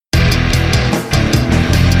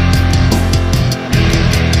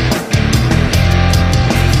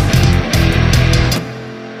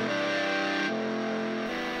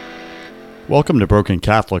Welcome to Broken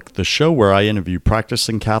Catholic, the show where I interview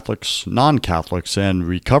practicing Catholics, non-Catholics, and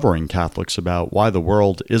recovering Catholics about why the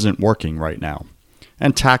world isn't working right now,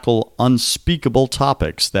 and tackle unspeakable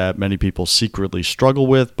topics that many people secretly struggle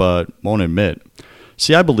with but won't admit.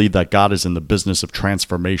 See, I believe that God is in the business of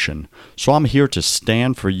transformation, so I'm here to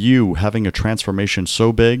stand for you having a transformation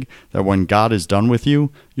so big that when God is done with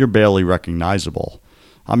you, you're barely recognizable.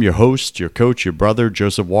 I'm your host, your coach, your brother,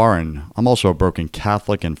 Joseph Warren. I'm also a broken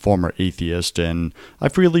Catholic and former atheist, and I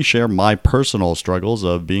freely share my personal struggles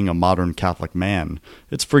of being a modern Catholic man.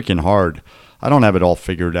 It's freaking hard. I don't have it all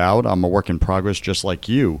figured out. I'm a work in progress just like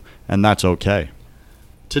you, and that's okay.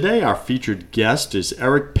 Today, our featured guest is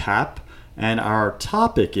Eric Papp, and our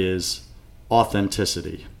topic is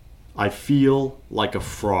authenticity. I feel like a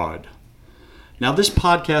fraud. Now, this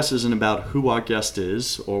podcast isn't about who our guest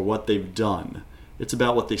is or what they've done. It's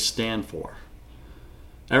about what they stand for.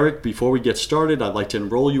 Eric, before we get started, I'd like to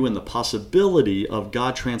enroll you in the possibility of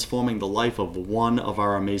God transforming the life of one of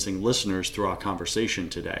our amazing listeners through our conversation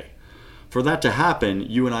today. For that to happen,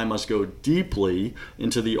 you and I must go deeply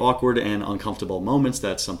into the awkward and uncomfortable moments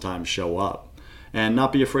that sometimes show up, and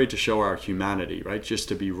not be afraid to show our humanity, right? Just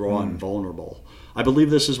to be raw and vulnerable. I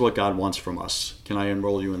believe this is what God wants from us. Can I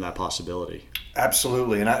enroll you in that possibility?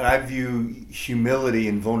 Absolutely, and I view humility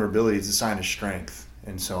and vulnerability as a sign of strength,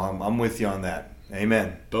 and so I'm with you on that.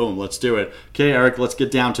 Amen. Boom, let's do it. Okay, Eric, let's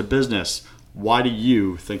get down to business. Why do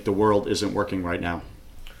you think the world isn't working right now?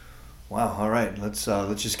 Wow. All right, let's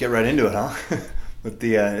just get right into it, huh? With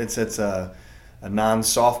the it's a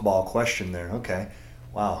non-softball question there. Okay.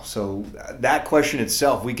 Wow. So that question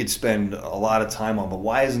itself, we could spend a lot of time on. But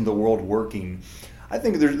why isn't the world working? I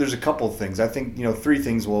think there's a couple of things. I think three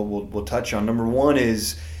things we'll touch on. Number one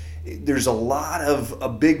is there's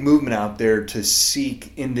a big movement out there to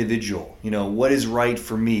seek individual. What is right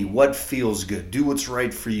for me? What feels good? Do what's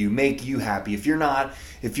right for you. Make you happy. If you're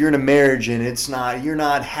in a marriage and you're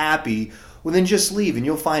not happy, well then just leave and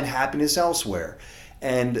you'll find happiness elsewhere.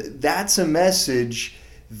 And that's a message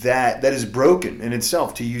that is broken in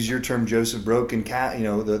itself. To use your term, Joseph, broken cat.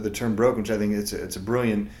 The term broken, which I think it's a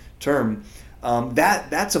brilliant term.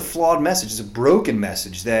 That's a flawed message. It's a broken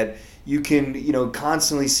message that you can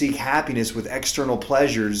constantly seek happiness with external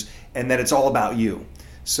pleasures and that it's all about you.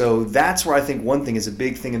 So that's where I think one thing is a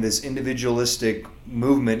big thing in this individualistic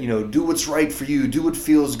movement. Do what's right for you. Do what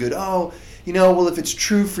feels good. Oh, well, if it's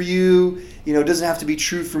true for you, it doesn't have to be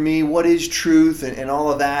true for me. What is truth and all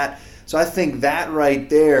of that? So I think that right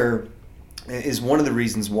there is one of the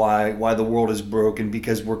reasons why the world is broken,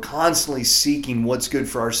 because we're constantly seeking what's good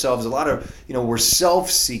for ourselves. A lot of, we're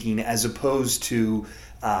self-seeking as opposed to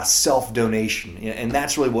self-donation. And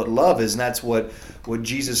that's really what love is. And that's what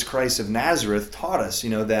Jesus Christ of Nazareth taught us,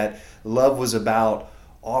 that love was about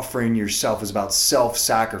offering yourself, is about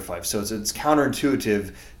self-sacrifice. So it's counterintuitive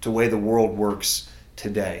to the way the world works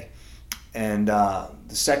today. And the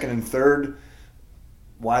second and third,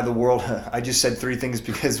 why the world? I just said three things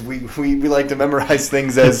because we like to memorize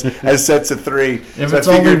things as sets of three. If so it's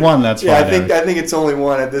only one, that's fine. I think it's only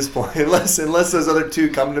one at this point, unless those other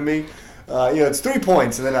two come to me. It's 3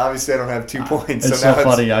 points, and then obviously I don't have 2 points. It's so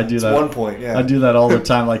funny. I do that. 1 point. Yeah, I do that all the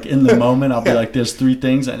time. Like in the moment, I'll be like, "There's 3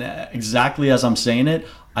 things," and exactly as I'm saying it,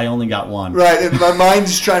 I only got one. Right, and my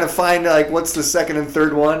mind's trying to find what's the second and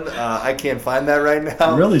third one. I can't find that right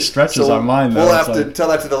now. It really stretches our mind. We'll have to tell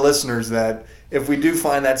that to the listeners that if we do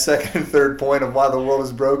find that second and third point of why the world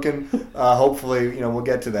is broken, hopefully we'll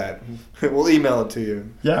get to that. We'll email it to you.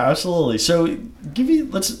 Yeah, absolutely. So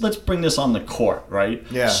let's bring this on the court, right?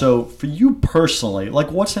 Yeah. So for you personally,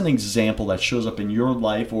 what's an example that shows up in your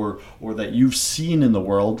life or that you've seen in the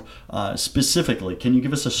world specifically? Can you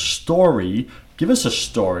give us a story? Give us a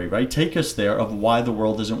story, right? Take us there of why the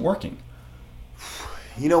world isn't working.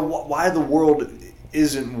 Why the world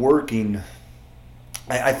isn't working.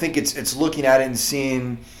 I think it's looking at it and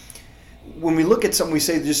seeing, when we look at something, we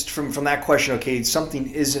say just from that question, okay, something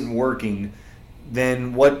isn't working,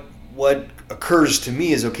 then what occurs to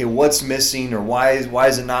me is, okay, what's missing, or why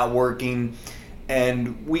is it not working?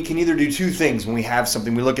 And we can either do two things when we have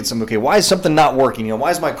something. We look at something, okay, why is something not working? Why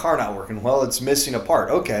is my car not working? Well, it's missing a part.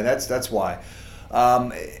 Okay, that's why.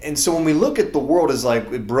 And so when we look at the world as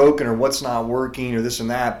broken or what's not working or this and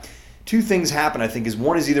that, two things happen, I think, is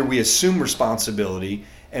one is either we assume responsibility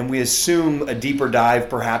and we assume a deeper dive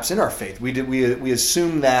perhaps in our faith. We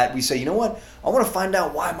assume that we say, you know what, I want to find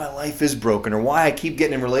out why my life is broken or why I keep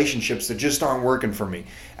getting in relationships that just aren't working for me.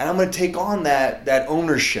 And I'm going to take on that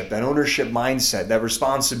ownership mindset, that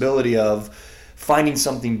responsibility of finding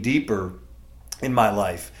something deeper in my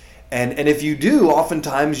life. And if you do,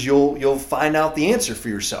 oftentimes you'll find out the answer for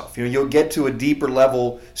yourself. You'll get to a deeper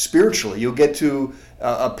level spiritually. You'll get to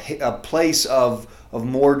a place of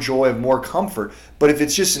more joy, of more comfort. But if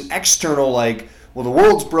it's just an external, like, well, the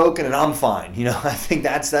world's broken and I'm fine, I think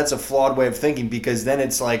that's a flawed way of thinking, because then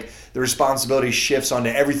it's like the responsibility shifts onto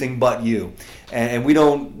everything but you, and we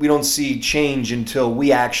don't see change until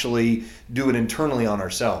we actually do it internally on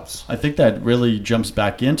ourselves. I think that really jumps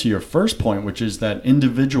back into your first point, which is that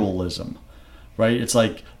individualism, right? It's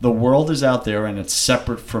like the world is out there and it's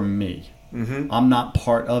separate from me. Mm-hmm. I'm not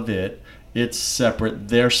part of it. It's separate.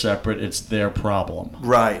 They're separate. It's their problem.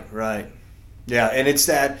 Right. Yeah, and it's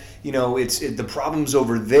that, the problem's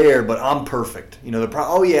over there, but I'm perfect.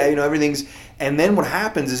 Everything's, and then what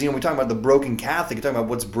happens is, we talk about the broken Catholic, we talk about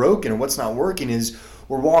what's broken and what's not working, is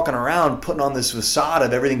we're walking around putting on this facade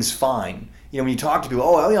of everything's fine. When you talk to people,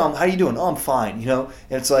 how are you doing? Oh, I'm fine, and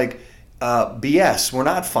it's like, BS, we're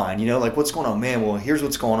not fine, like, what's going on? Man, well, here's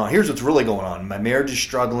what's going on. Here's what's really going on. My marriage is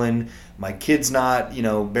struggling. My kid's not,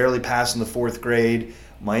 barely passing the 4th grade.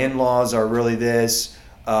 My in-laws are really this.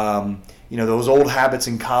 Those old habits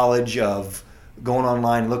in college of going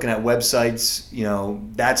online, looking at websites,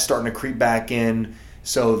 that's starting to creep back in.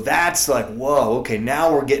 So that's like, whoa, okay,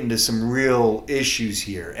 now we're getting to some real issues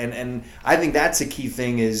here. And I think that's a key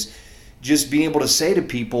thing, is just being able to say to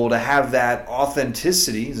people, to have that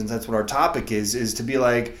authenticity, since that's what our topic is to be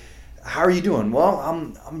like, how are you doing? Well,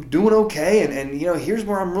 I'm doing okay, and here's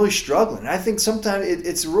where I'm really struggling. And I think sometimes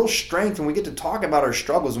it's a real strength when we get to talk about our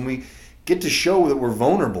struggles, when we get to show that we're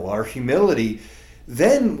vulnerable, our humility.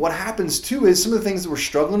 Then what happens too is some of the things that we're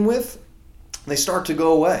struggling with, they start to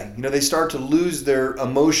go away. They start to lose their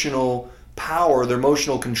emotional power, their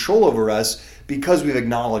emotional control over us, because we've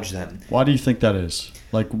acknowledged them. Why do you think that is?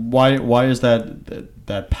 Like, why is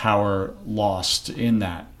that power lost in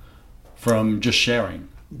that from just sharing?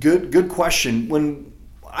 Good question. When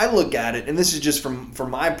I look at it, and this is just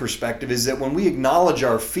from my perspective, is that when we acknowledge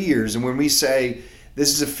our fears, and when we say,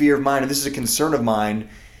 this is a fear of mine, and this is a concern of mine,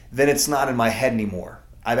 then it's not in my head anymore.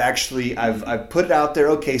 I've put it out there.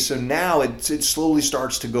 Okay, so now it slowly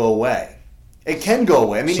starts to go away. It can go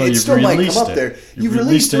away. I mean, it still might come up there. You've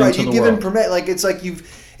released it, right? You've given permission. Like, it's like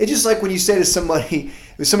it's just like when you say to somebody,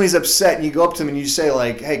 if somebody's upset and you go up to them and you say,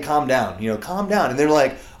 like, hey, calm down, calm down. And they're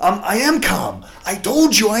like, I am calm. I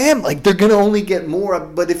told you I am. Like, they're going to only get more.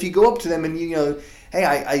 But if you go up to them and hey,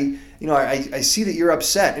 I see that you're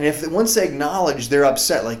upset. And if once they acknowledge they're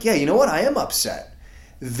upset, like, yeah, you know what, I am upset,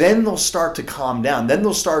 then they'll start to calm down. Then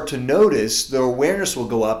they'll start to notice, their awareness will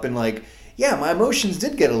go up, and like, yeah, my emotions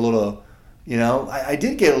did get a little, I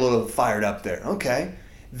did get a little fired up there. Okay.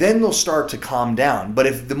 Then they'll start to calm down. But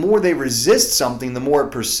if the more they resist something, the more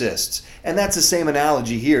it persists. And that's the same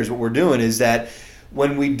analogy here, is what we're doing, is that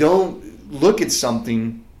when we don't look at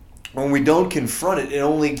something, when we don't confront it, it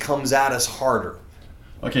only comes at us harder.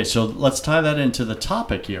 Okay, so let's tie that into the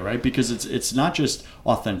topic here, right? Because it's not just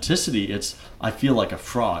authenticity, it's I feel like a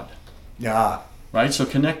fraud. Yeah. Right? So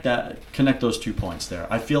connect those 2 points there.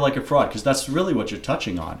 I feel like a fraud, because that's really what you're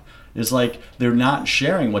touching on. Is like they're not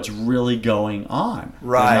sharing what's really going on.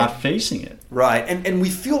 Right. They're not facing it. Right. And we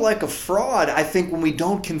feel like a fraud, I think, when we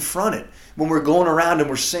don't confront it. When we're going around and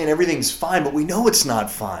we're saying everything's fine, but we know it's not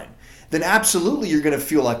fine. Then absolutely you're going to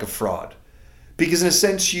feel like a fraud. Because in a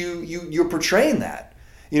sense you're portraying that.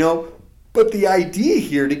 But the idea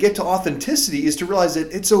here to get to authenticity is to realize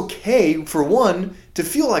that it's okay, for one, to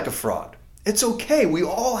feel like a fraud. It's okay. We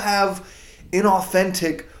all have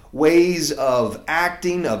inauthentic ways of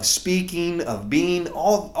acting, of speaking, of being.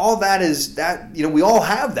 All that is that, we all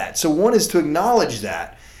have that. So one is to acknowledge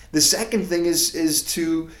that. The second thing is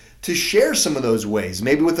to share some of those ways,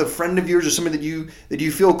 maybe with a friend of yours or somebody that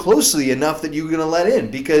you feel closely enough that you're going to let in,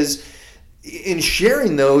 because in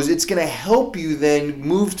sharing those, it's going to help you then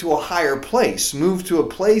move to a higher place, move to a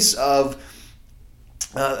place of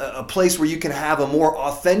a place where you can have a more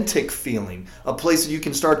authentic feeling, a place that you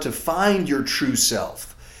can start to find your true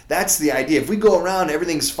self. That's the idea. If we go around,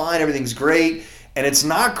 everything's fine, everything's great, and it's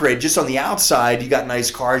not great, just on the outside, you got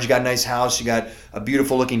nice cars, you got a nice house, you got a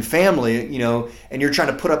beautiful looking family, and you're trying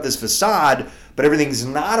to put up this facade, but everything's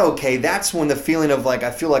not okay, that's when the feeling of like,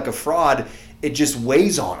 I feel like a fraud, it just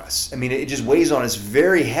weighs on us. I mean, it just weighs on us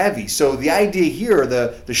very heavy. So the idea here,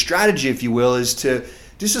 the strategy, if you will, is to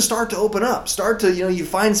start to open up. Start to, you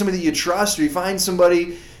find somebody that you trust, or you find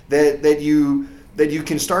somebody that you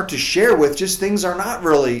can start to share with, just things are not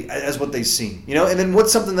really as what they seem. And then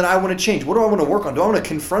what's something that I want to change? What do I want to work on? Do I want to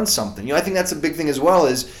confront something? I think that's a big thing as well,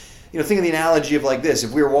 is, think of the analogy of like this.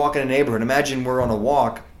 If we were walking in a neighborhood, imagine we're on a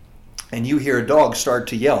walk and you hear a dog start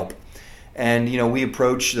to yelp. And, we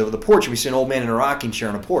approach the porch, and we see an old man in a rocking chair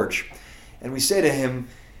on a porch. And we say to him,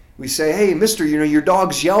 hey, mister, your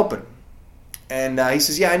dog's yelping. And he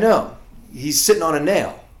says, yeah, I know. He's sitting on a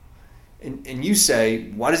nail. And you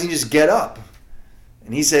say, why doesn't he just get up?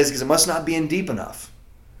 And he says, because it must not be in deep enough.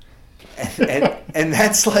 And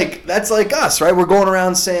that's like us, right? We're going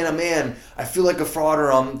around saying, oh, man, I feel like a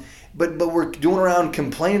fraud, but we're doing around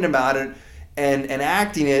complaining about it and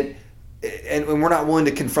acting it, and we're not willing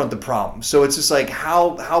to confront the problem. So it's just like,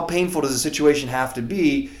 how painful does the situation have to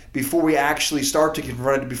be before we actually start to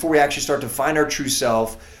confront it, before we actually start to find our true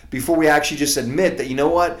self, before we actually just admit that, you know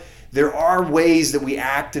what, there are ways that we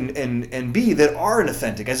act and be that are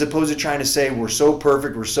inauthentic, as opposed to trying to say we're so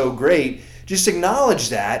perfect, we're so great. Just acknowledge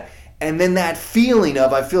that, and then that feeling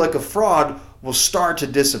of I feel like a fraud will start to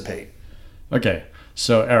dissipate. Okay,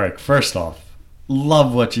 so Eric, first off,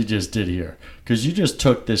 love what you just did here, because you just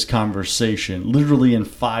took this conversation literally in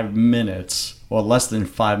 5 minutes, or less than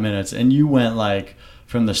 5 minutes, and you went like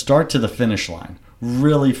from the start to the finish line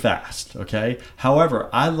really fast, okay? However,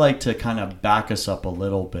 I'd like to kind of back us up a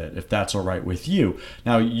little bit, if that's all right with you.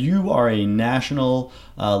 Now, you are a national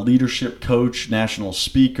leadership coach, national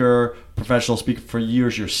speaker, professional speaker for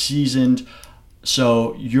years. You're seasoned.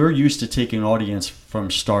 So you're used to taking an audience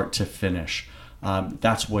from start to finish.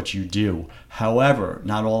 That's what you do. However,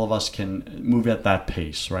 not all of us can move at that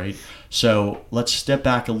pace, right? So let's step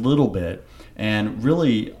back a little bit, and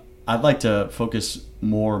really, I'd like to focus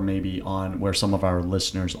more maybe on where some of our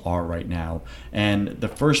listeners are right now. And the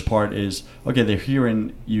first part is, okay, they're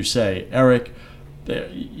hearing you say, Eric,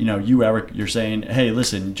 Eric, you're saying, hey,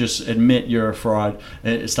 listen, just admit you're a fraud.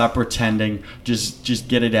 Stop pretending. Just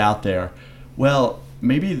get it out there. Well,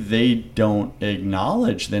 maybe they don't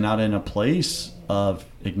acknowledge. They're not in a place of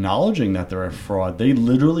acknowledging that they're a fraud. They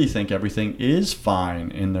literally think everything is fine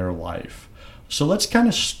in their life. So let's kind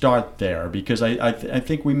of start there, because I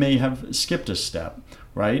think we may have skipped a step,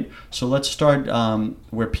 right? So let's start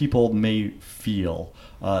where people may feel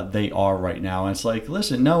they are right now. And it's like,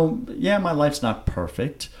 listen, no, yeah, my life's not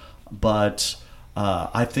perfect, but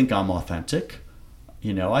I think I'm authentic.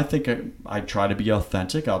 I think I try to be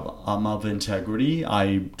authentic. I'm of integrity.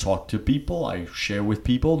 I talk to people. I share with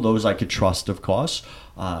people, those I could trust, of course.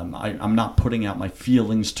 I'm not putting out my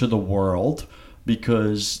feelings to the world,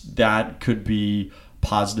 because that could be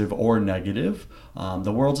positive or negative.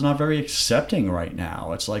 The world's not very accepting right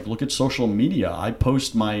now. It's like, look at social media. I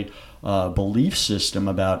post my belief system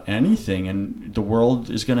about anything, and the world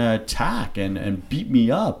is going to attack and beat me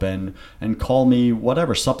up and call me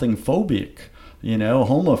whatever, something phobic,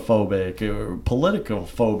 homophobic or political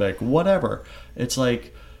phobic, whatever. It's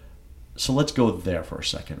like, so let's go there for a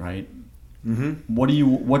second, right? Mm-hmm.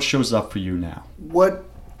 What shows up for you now?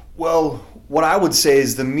 What I would say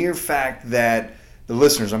is the mere fact that the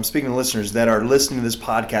listeners, I'm speaking to listeners that are listening to this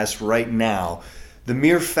podcast right now, the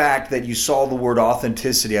mere fact that you saw the word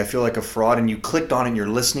authenticity, I feel like a fraud, and you clicked on it and you're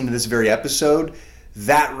listening to this very episode,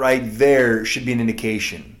 that right there should be an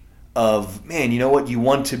indication of, man, you know what? You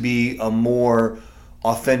want to be a more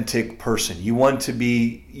authentic person. You want to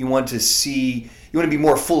be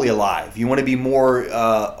more fully alive. You want to be more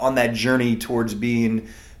on that journey towards being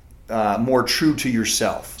more true to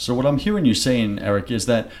yourself. So what I'm hearing you saying, Eric, is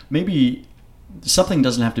that maybe something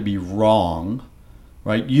doesn't have to be wrong,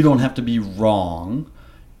 right? You don't have to be wrong.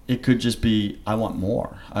 It could just be, I want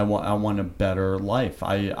more. I want a better life.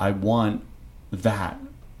 I want that.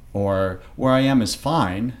 Or where I am is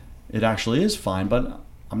fine. It actually is fine, but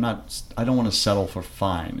I don't want to settle for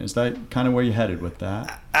fine. Is that kind of where you're headed with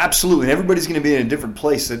that? Absolutely. And everybody's going to be in a different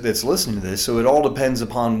place that's listening to this. So it all depends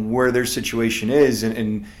upon where their situation is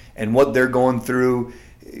and what they're going through,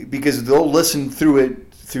 because they'll listen through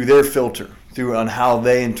it through their filter, on how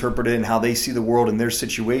they interpret it and how they see the world in their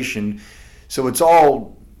situation. So it's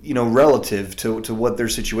all, relative to what their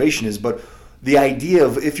situation is. But the idea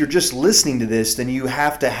of, if you're just listening to this, then you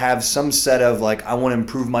have to have some set of like, I want to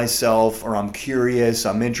improve myself, or I'm curious,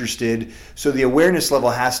 I'm interested. So the awareness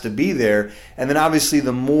level has to be there. And then obviously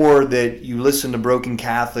the more that you listen to Broken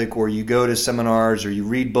Catholic, or you go to seminars, or you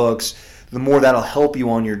read books, the more that'll help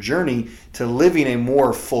you on your journey to living a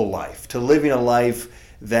more full life, to living a life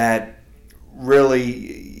that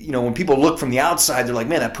really, when people look from the outside, they're like,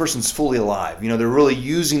 man, that person's fully alive. They're really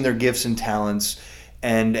using their gifts and talents.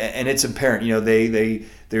 And it's apparent,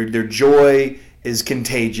 their joy is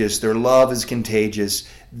contagious, their love is contagious.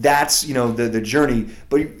 That's, the journey,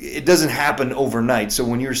 but it doesn't happen overnight. So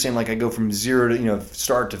when you're saying like I go from zero to,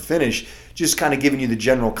 start to finish, just kind of giving you the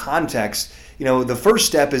general context, the first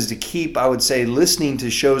step is to keep, I would say, listening to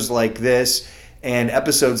shows like this and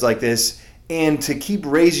episodes like this, and to keep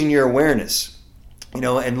raising your awareness.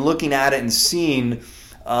 and looking at it and seeing,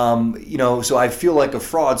 so I feel like a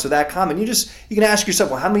fraud. So that comment, you can ask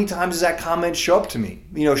yourself, well, how many times does that comment show up to me?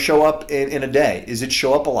 Show up in a day? Does it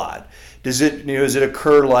show up a lot? Does it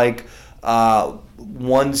occur like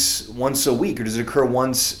once a week, or does it occur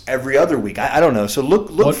once every other week? I don't know. So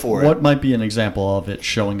look for it. What might be an example of it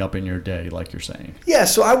showing up in your day, like you're saying? Yeah,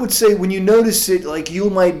 so I would say when you notice it, like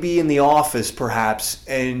you might be in the office perhaps,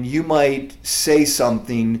 and you might say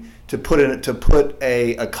something to put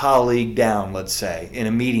a colleague down, let's say, in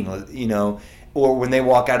a meeting, or when they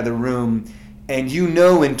walk out of the room, and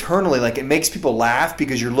internally, like, it makes people laugh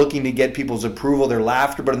because you're looking to get people's approval, their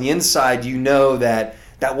laughter, but on the inside,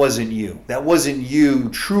 that wasn't you. That wasn't you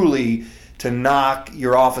truly to knock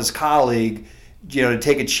your office colleague, to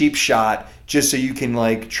take a cheap shot just so you can,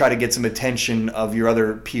 like, try to get some attention of your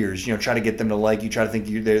other peers, try to get them to like you, try to think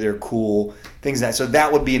they're cool, things like that. So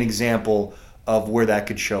that would be an example of where that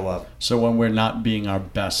could show up. So when we're not being our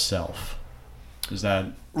best self, is that...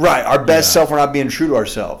 Right, our best self, we're not being true to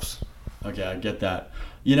ourselves. Okay, I get that.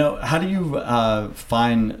 How do you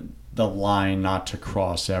find the line not to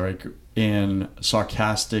cross, Eric, in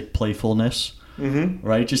sarcastic playfulness? Mm-hmm.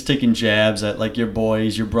 Right? Just taking jabs at, like, your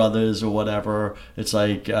boys, your brothers, or whatever. It's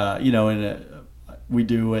like, we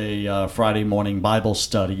do a Friday morning Bible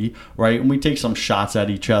study, right? And we take some shots at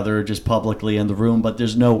each other just publicly in the room, but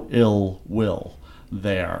there's no ill will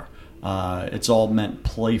there. It's all meant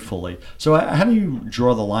playfully. So how do you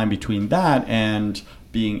draw the line between that and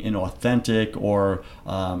being inauthentic, or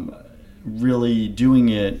really doing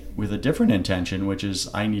it with a different intention, which is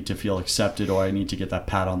I need to feel accepted, or I need to get that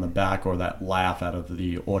pat on the back or that laugh out of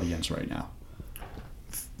the audience right now?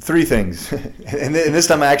 3 things. And this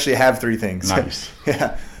time I actually have 3 things. Nice.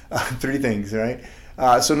 Yeah, 3 things, right?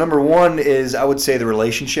 So number 1 is, I would say, the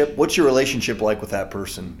relationship. What's your relationship like with that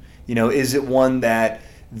person? Is it one that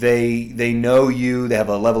they know you, they have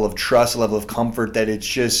a level of trust, a level of comfort, that it's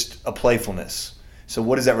just a playfulness? So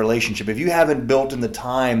what is that relationship? If you haven't built in the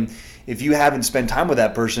time, if you haven't spent time with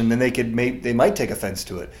that person, then they might take offense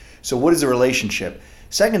to it. So what is the relationship?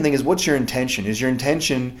 Second thing is, what's your intention? Is your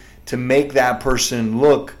intention to make that person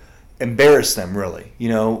embarrass them, really?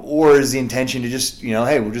 Or is the intention to just,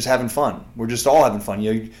 hey, we're just having fun. We're just all having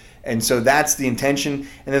fun. And so that's the intention.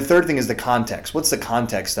 And the third thing is the context. What's the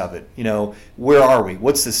context of it? Where are we?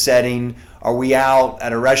 What's the setting? Are we out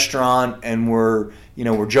at a restaurant and we're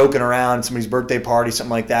joking around, somebody's birthday party,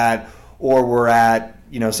 something like that, or we're at,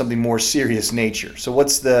 something more serious nature? So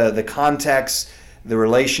what's the context, the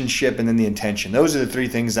relationship, and then the intention? Those are the 3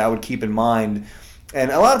 things I would keep in mind.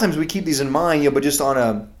 And a lot of times we keep these in mind, but just we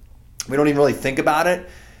don't even really think about it,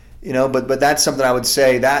 but that's something I would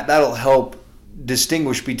say that'll help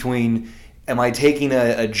distinguish between, am I taking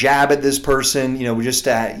a jab at this person?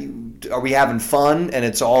 Are we having fun and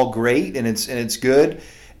it's all great and it's good,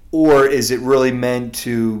 or is it really meant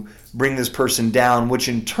to bring this person down, which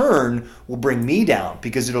in turn will bring me down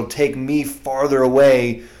because it'll take me farther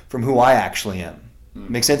away from who I actually am?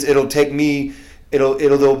 Make sense? It'll take me.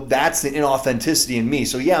 That's the inauthenticity in me.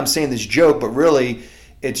 So yeah, I'm saying this joke, but really,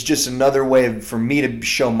 it's just another way for me to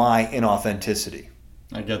show my inauthenticity.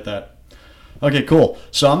 I get that. Okay, cool.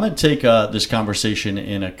 So I'm going to take this conversation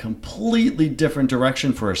in a completely different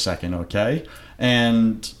direction for a second, okay?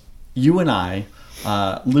 And you and I,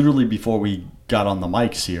 literally before we got on the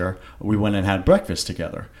mics here, we went and had breakfast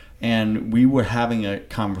together. And we were having a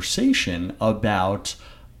conversation about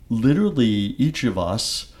literally each of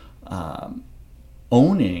us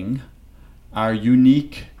owning our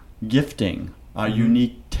unique gifting, our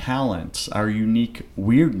unique talents, our unique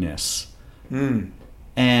weirdness.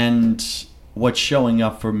 And what's showing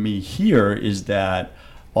up for me here is that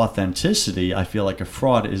authenticity, I feel like a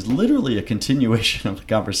fraud, is literally a continuation of the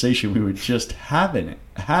conversation we were just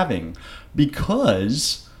having,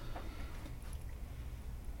 because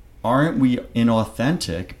aren't we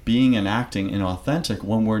inauthentic, being and acting inauthentic,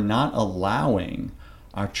 when we're not allowing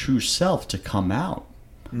our true self to come out?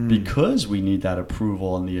 Because we need that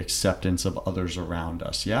approval and the acceptance of others around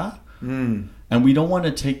us, yeah? And we don't want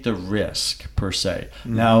to take the risk, per se.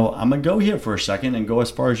 Now, I'm going to go here for a second and go as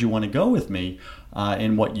far as you want to go with me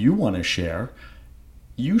in what you want to share.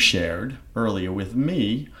 You shared earlier with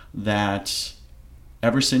me that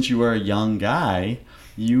ever since you were a young guy,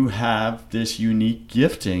 you have this unique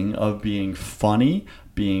gifting of being funny,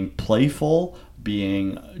 being playful,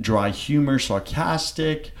 being dry humor,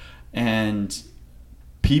 sarcastic, and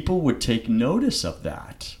people would take notice of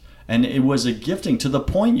that. And it was a gifting to the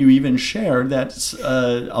point you even shared that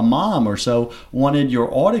a mom or so wanted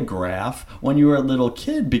your autograph when you were a little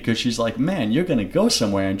kid because she's like, man, you're going to go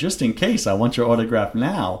somewhere, and just in case, I want your autograph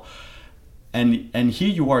now. And here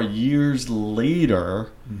you are years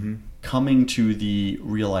later, coming to the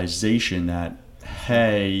realization that,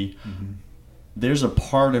 hey, there's a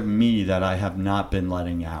part of me that I have not been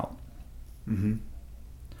letting out.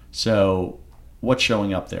 So what's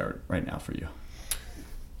showing up there right now for you?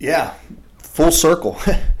 Yeah, full circle.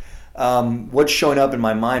 What's showing up in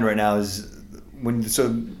my mind right now is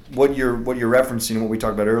what you're referencing, what we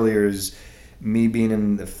talked about earlier, is me being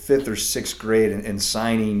in the 5th or 6th grade and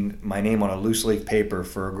signing my name on a loose leaf paper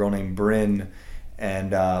for a girl named Bryn,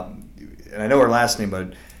 and I know her last name,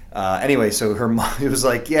 but anyway, so her mom, it was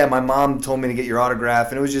like, yeah, my mom told me to get your autograph,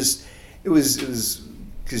 and it was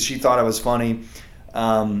because she thought I was funny.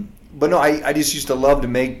 But no, I just used to love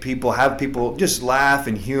to have people just laugh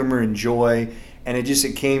and humor and joy, and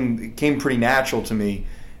it came pretty natural to me.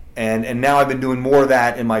 And now I've been doing more of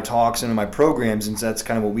that in my talks and in my programs, and that's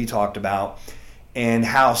kind of what we talked about. And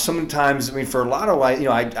how sometimes, I mean, for a lot of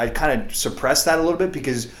I kind of suppressed that a little bit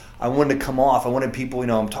because I wanted to come off. I wanted people,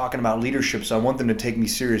 I'm talking about leadership, so I want them to take me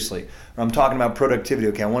seriously. Or I'm talking about productivity.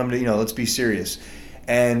 Okay, I want them to, let's be serious.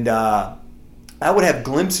 And I would have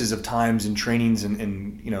glimpses of times in trainings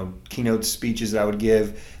and keynote speeches that I would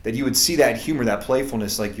give that you would see that humor, that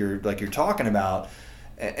playfulness, like you're talking about.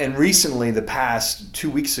 And recently, the past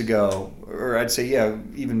 2 weeks ago, or I'd say,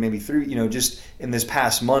 even maybe 3, just in this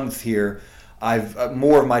past month here, I've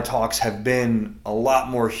more of my talks have been a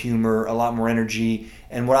lot more humor, a lot more energy,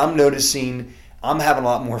 and what I'm noticing, I'm having a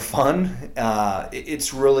lot more fun.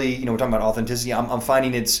 It's really, we're talking about authenticity. I'm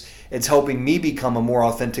finding it's helping me become a more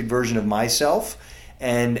authentic version of myself,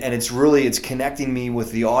 and it's connecting me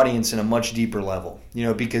with the audience in a much deeper level.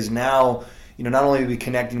 Because now, not only are we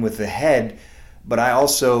connecting with the head, but I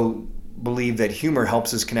also believe that humor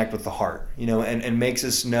helps us connect with the heart, and makes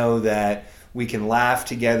us know that we can laugh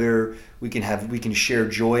together, we can share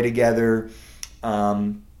joy together.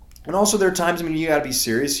 And also there are times, you got to be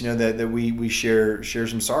serious, that we share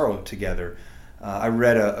some sorrow together. I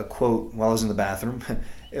read a quote while I was in the bathroom.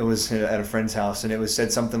 It was at a friend's house, and it was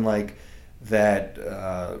said something like that,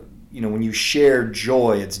 when you share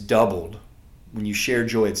joy, it's doubled. When you share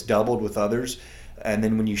joy, it's doubled with others. And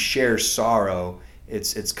then when you share sorrow,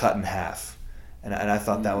 it's cut in half. And I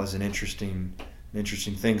thought that was an interesting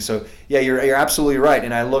thing. So yeah, you're absolutely right.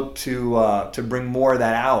 And I look to bring more of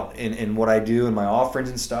that out in what I do in my offerings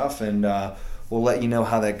and stuff. And we'll let you know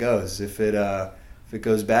how that goes. If it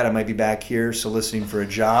goes bad, I might be back here soliciting for a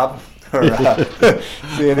job. Or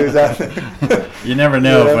seeing who's out there. You never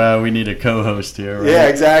know if we need a co-host here, right? Yeah,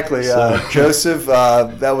 exactly. Joseph,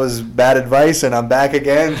 that was bad advice, and I'm back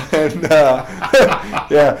again. And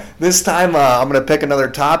yeah, this time I'm going to pick another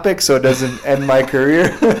topic so it doesn't end my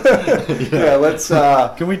career. Yeah, let's.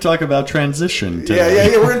 Can we talk about transition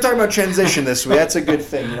today? Yeah. We're going to talk about transition this week. That's a good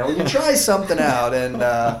thing. We can try something out, and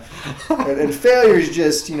failure is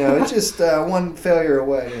just, it's just one failure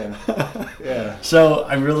away. Yeah. So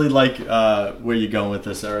I really like where you're going with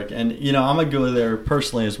this, Eric, and I'm gonna go there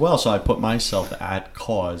personally as well. So I put myself at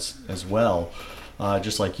cause as well,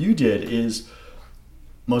 just like you did. Is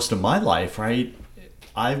most of my life, right?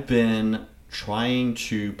 I've been trying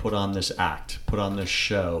to put on this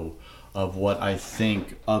show of what I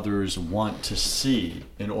think others want to see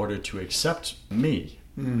in order to accept me,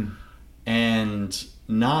 and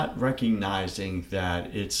not recognizing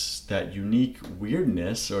that it's that unique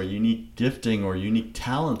weirdness or unique gifting or unique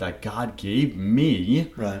talent that God gave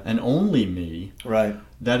me, right, and only me, right,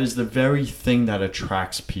 that is the very thing that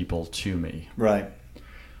attracts people to me. Right.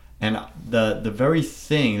 And the very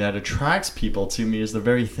thing that attracts people to me is the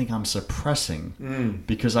very thing I'm suppressing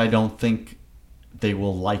because I don't think they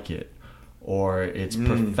will like it, or it's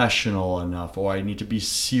professional enough, or I need to be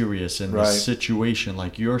serious in this situation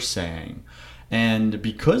like you're saying. And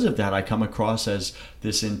because of that, I come across as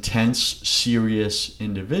this intense, serious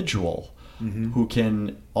individual who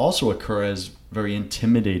can also occur as very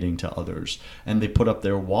intimidating to others. And they put up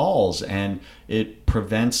their walls, and it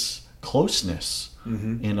prevents closeness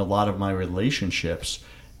in a lot of my relationships.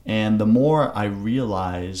 And the more I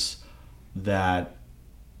realize that,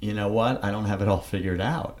 I don't have it all figured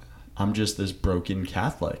out. I'm just this broken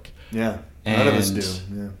Catholic. Yeah, none of us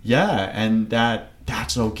do. Yeah, and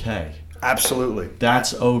that's okay. Absolutely.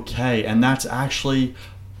 That's okay. And that's actually,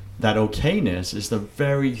 that okayness is the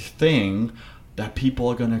very thing that people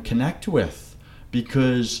are going to connect with,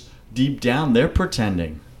 because deep down they're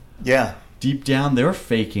pretending. Yeah. Deep down they're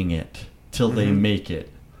faking it till they make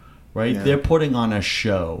it, right? Yeah. They're putting on a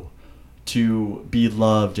show to be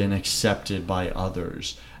loved and accepted by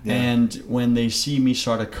others. Yeah. And when they see me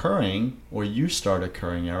start occurring, or you start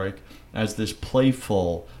occurring, Eric, as this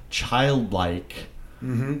playful, childlike,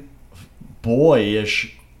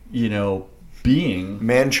 boyish, being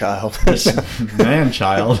Man-child. this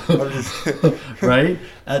man-child, right?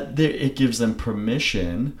 It gives them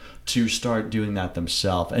permission to start doing that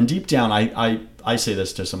themselves. And deep down, I say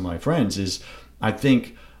this to some of my friends, is I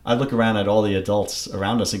think I look around at all the adults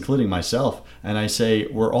around us, including myself, and I say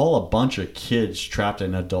we're all a bunch of kids trapped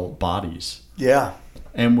in adult bodies. Yeah.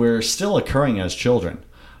 And we're still occurring as children.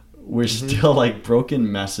 We're still like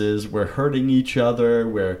broken messes. We're hurting each other.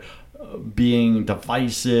 We're being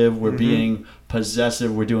divisive. We're being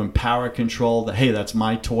possessive. We're doing power control. Hey, that's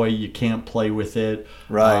my toy. You can't play with it.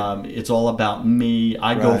 Right. It's all about me.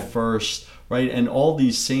 I go first. Right. And all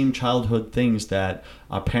these same childhood things that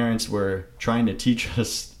our parents were trying to teach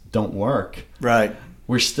us don't work. Right.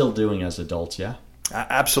 We're still doing as adults. Yeah.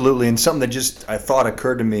 Absolutely. And something that just I thought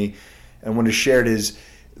occurred to me and want to share it is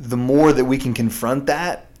the more that we can confront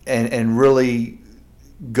that and really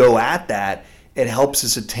go at that, it helps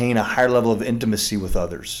us attain a higher level of intimacy with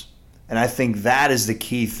others. And I think that is the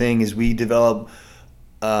key thing is we develop,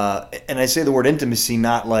 and I say the word intimacy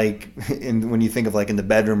not like when you think of like in the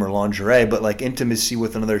bedroom or lingerie, but like intimacy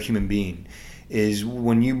with another human being is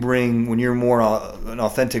when you're more an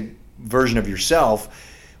authentic version of yourself,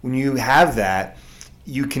 when you have that,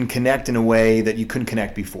 you can connect in a way that you couldn't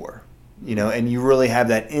connect before. And you really have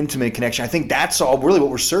that intimate connection. I think that's all really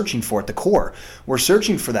what we're searching for at the core. We're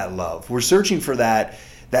searching for that love. We're searching for that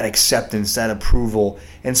acceptance, that approval.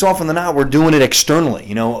 And so often than not, we're doing it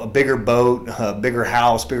externally. A bigger boat, a bigger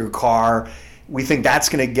house, bigger car. We think that's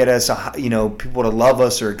going to get us, people to love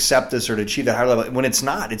us or accept us or to achieve that higher level. When it's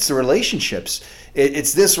not, it's the relationships.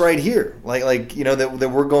 It's this right here,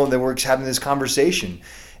 that we're having this conversation,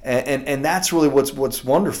 and that's really what's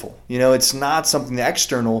wonderful. It's not something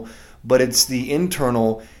external, but it's the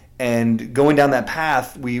internal, and going down that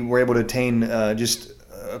path, we were able to attain just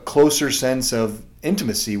a closer sense of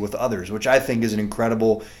intimacy with others, which I think is an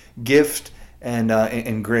incredible gift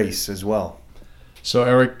and grace as well. So,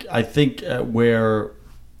 Eric, I think where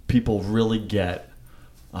people really get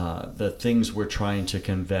the things we're trying to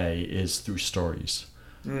convey is through stories.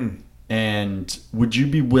 And would you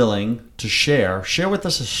be willing to share with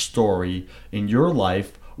us a story in your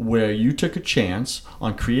life where you took a chance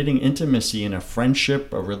on creating intimacy in a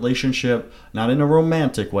friendship, a relationship, not in a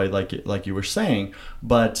romantic way like you were saying,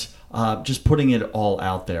 but just putting it all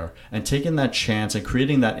out there and taking that chance and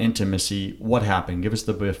creating that intimacy? What happened? Give us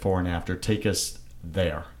the before and after. Take us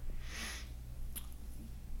there.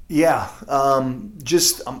 Yeah, I'm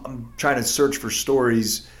trying to search for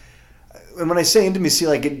stories. And when I say intimacy,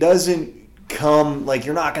 like it doesn't come, like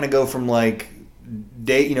you're not going to go from like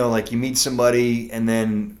date, like you meet somebody and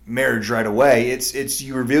then marriage right away. It's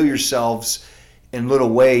you reveal yourselves in little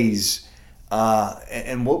ways.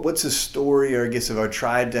 And what's a story, or I guess if I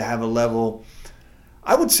tried to have a level,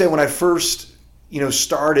 I would say when I first,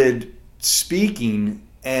 started speaking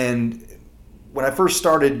and when I first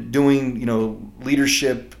started doing,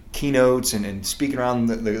 leadership keynotes and speaking around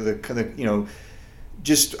the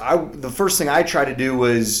first thing I tried to do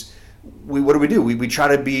was, what do? We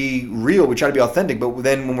try to be real, we try to be authentic, but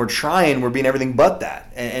then when we're being everything but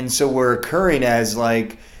that. And so we're occurring as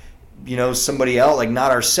like, somebody else, like not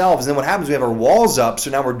ourselves. And then what happens, we have our walls up, so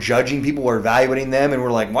now we're judging people, we're evaluating them, and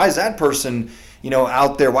we're like, why is that person,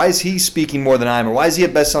 out there? Why is he speaking more than I am? Or why is he a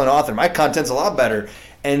best-selling author? My content's a lot better.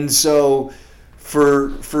 And so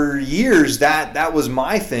for years, that was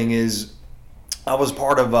my thing. Is I was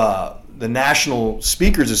part of the National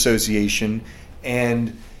Speakers Association,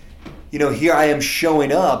 and here I am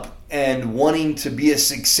showing up and wanting to be a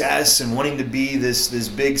success and wanting to be this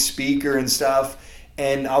big speaker and stuff.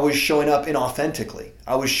 And I was showing up inauthentically.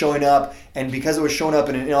 I was showing up, and because I was showing up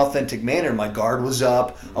in an inauthentic manner, my guard was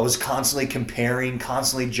up. I was constantly comparing,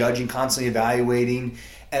 constantly judging, constantly evaluating.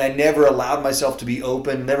 And I never allowed myself to be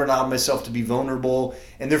open, never allowed myself to be vulnerable.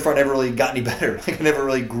 And therefore, I never really got any better. Like I never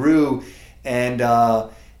really grew and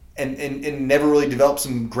never really developed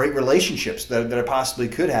some great relationships that I possibly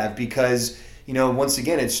could have, because, once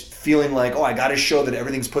again, it's feeling like, I got to show that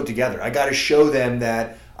everything's put together. I got to show them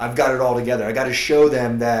that I've got it all together. I got to show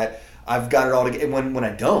them that I've got it all together when I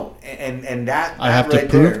don't. And that I have to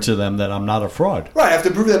prove to them that I'm not a fraud. Right, I have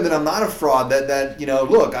to prove to them that I'm not a fraud. That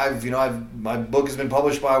look, my book has been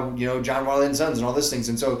published by John Wiley and Sons and all these things.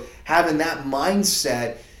 And so having that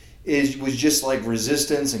mindset was just like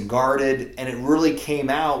resistance and guarded, and it really came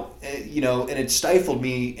out, and it stifled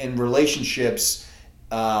me in relationships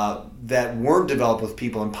that weren't developed with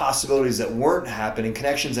people, and possibilities that weren't happening,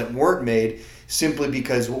 connections that weren't made, simply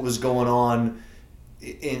because what was going on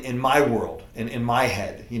in my world, in my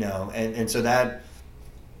head, and so that's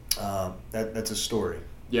a story.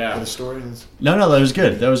 Yeah. The story is. No, that was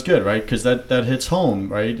good. That was good, right? Because that hits home,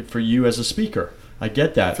 right, for you as a speaker. I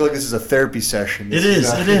get that. I feel like this is a therapy session. It is,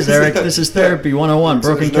 Eric. This is therapy 101,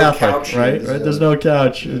 broken Catholic, right? There's no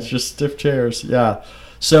couch. Yeah. It's just stiff chairs. Yeah.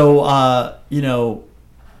 So,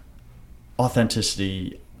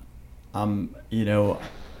 authenticity. I'm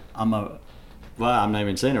not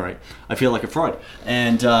even saying it right. I feel like a fraud.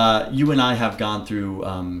 And you and I have gone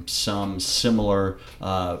through some similar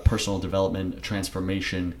personal development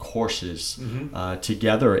transformation courses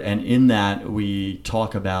together. And in that, we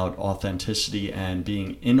talk about authenticity and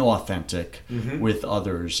being inauthentic with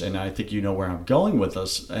others. And I think you know where I'm going with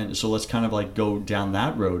us. And so let's kind of like go down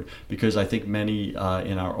that road, because I think many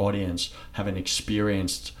in our audience haven't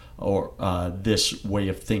experienced or this way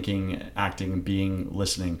of thinking, acting, being,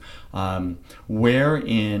 listening. Where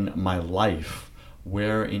in my life,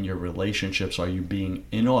 where in your relationships are you being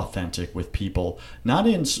inauthentic with people? Not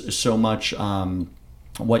in so much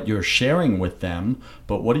what you're sharing with them,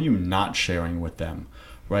 but what are you not sharing with them,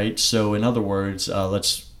 right? So in other words,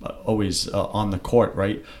 let's always on the court,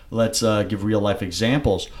 right? Let's give real life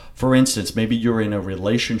examples. For instance, maybe you're in a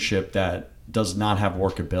relationship that does not have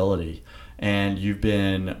workability, and you've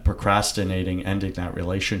been procrastinating ending that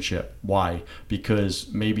relationship. Why?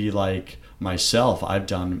 Because maybe like myself, I've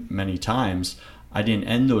done many times, I didn't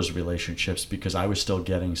end those relationships because I was still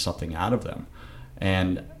getting something out of them.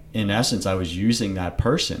 And in essence, I was using that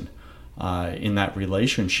person in that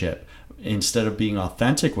relationship instead of being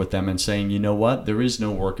authentic with them and saying, you know what, there is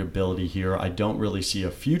no workability here. I don't really see a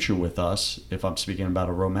future with us if I'm speaking about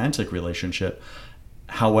a romantic relationship.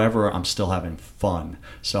 However, I'm still having fun.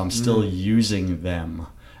 So I'm still using them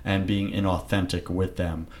and being inauthentic with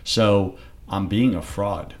them. So I'm being a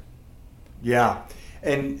fraud. Yeah.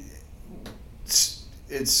 And it's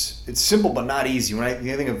simple but not easy. When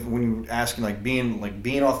you think of when you're asking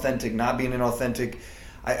being authentic, not being inauthentic,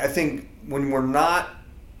 I think when we're not,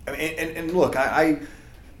 and look, I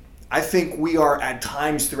think we are at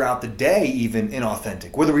times throughout the day even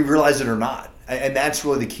inauthentic, whether we realize it or not. And that's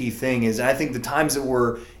really the key thing is, and I think the times that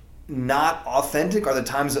we're not authentic are the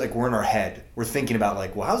times that like we're in our head. We're thinking about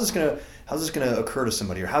like, well, how's this gonna occur to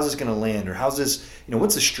somebody, or how's this gonna land, or how's this,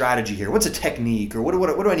 what's the strategy here? What's a technique, or what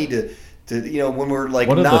do I need to when we're like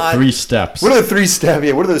what are the 3 steps? What are the 3 steps?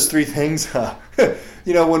 Yeah, what are those 3 things?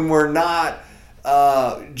 When we're not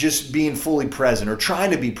just being fully present or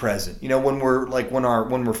trying to be present. When we're like when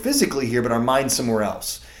we're physically here but our mind's somewhere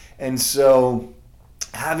else. And so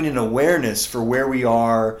having an awareness for where we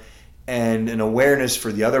are and an awareness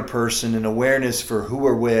for the other person, an awareness for who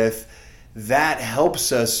we're with, that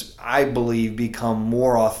helps us, I believe, become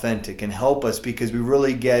more authentic and help us because we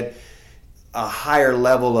really get a higher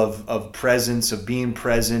level of presence, of being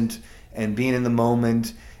present and being in the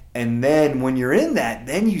moment. And then when you're in that,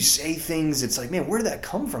 then you say things, it's like, man, where did that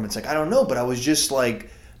come from? It's like, I don't know, but I was just like,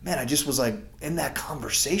 man, I just was like in that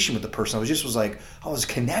conversation with the person. I was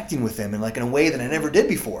connecting with them in like in a way that I never did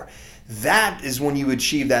before. That is when you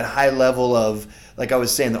achieve that high level of, like I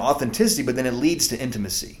was saying, the authenticity, but then it leads to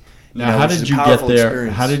intimacy. Now, how did you get there?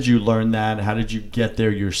 Experience. How did you learn that? How did you get there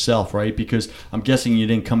yourself, right? Because I'm guessing you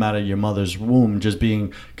didn't come out of your mother's womb just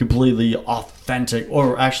being completely authentic,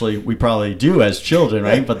 or actually we probably do as children,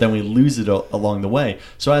 right? But then we lose it along the way.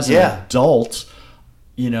 So as an adult,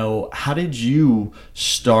 how did you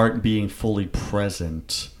start being fully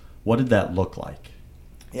present? What did that look like?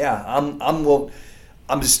 Yeah,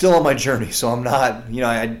 I'm still on my journey, so I'm not,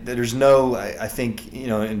 there's no, I think,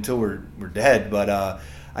 until we're dead, but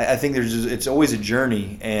I think it's always a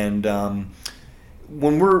journey. And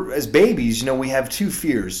when we're, as babies, we have 2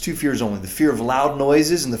 fears only, the fear of loud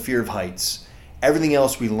noises and the fear of heights. Everything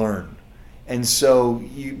else we learn. And so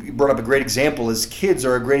you brought up a great example, as kids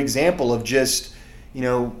are a great example of just,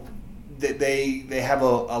 they have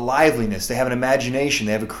a liveliness, they have an imagination,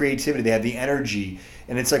 they have a creativity, they have the energy.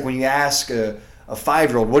 And it's like when you ask a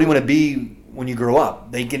 5-year-old, what do you want to be when you grow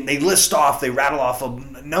up? They rattle off a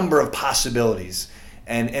number of possibilities.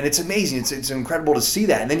 And it's amazing. It's incredible to see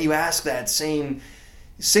that. And then you ask that same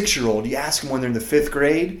 6-year-old, you ask them when they're in the 5th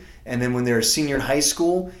grade and then when they're a senior in high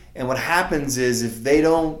school. And what happens is if they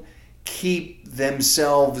don't keep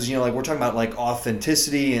themselves, like we're talking about like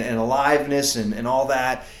authenticity and aliveness and all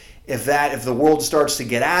that, if the world starts to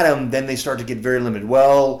get at them, then they start to get very limited.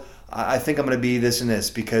 Well, I think I'm going to be this and this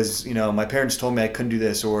because, my parents told me I couldn't do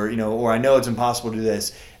this, or I know it's impossible to do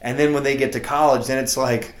this. And then when they get to college, then it's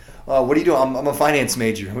like, what do you do? I'm a finance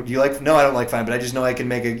major. Do you like? No, I don't like finance, but I just know I can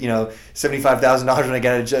make $75,000 when I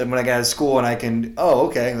get out of school, and I can. Oh,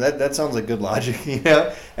 okay, that sounds like good logic,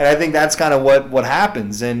 And I think that's kind of what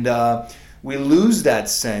happens, and we lose that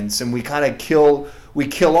sense, and we kind of kill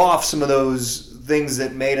off some of those things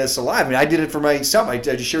that made us alive. I mean, I did it for myself. I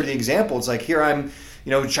just shared the example. It's like, here I'm,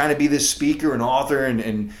 trying to be this speaker and author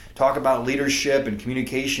and talk about leadership and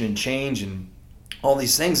communication and change and all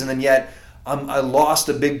these things. And then yet I lost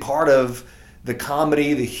a big part of the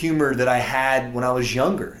comedy, the humor that I had when I was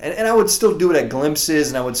younger. And I would still do it at glimpses,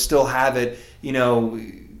 and I would still have it,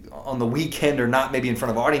 on the weekend, or not maybe in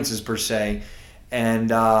front of audiences per se. And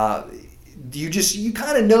you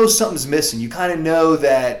kind of know something's missing. You kind of know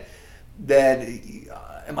that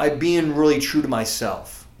am I being really true to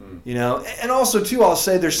myself? And also too, I'll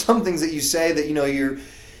say there's some things that you say that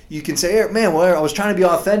you can say, man, well, I was trying to be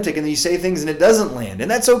authentic, and then you say things and it doesn't land,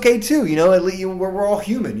 and that's okay too. At least we're all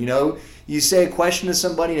human. You say a question to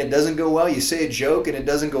somebody and it doesn't go well. You say a joke and it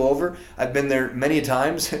doesn't go over. I've been there many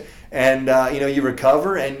times, and you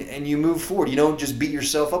recover and you move forward. You don't just beat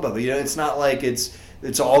yourself up. It's not like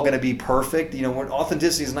it's all going to be perfect.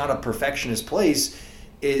 Authenticity is not a perfectionist place.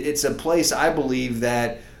 It's a place, I believe,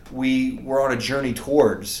 that we're on a journey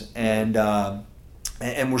towards, and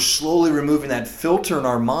we're slowly removing that filter in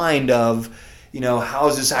our mind of, how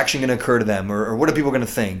is this action going to occur to them, or what are people going to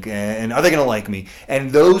think, and are they going to like me?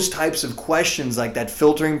 And those types of questions, like that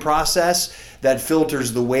filtering process that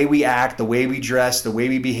filters the way we act, the way we dress, the way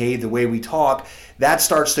we behave, the way we talk, that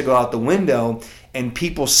starts to go out the window, and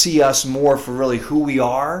people see us more for really who we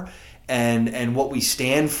are and what we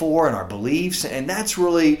stand for and our beliefs, and that's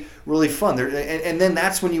really, really fun. And then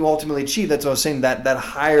that's when you ultimately achieve, that's what I was saying, that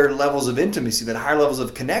higher levels of intimacy, that higher levels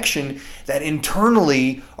of connection that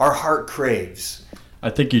internally our heart craves. I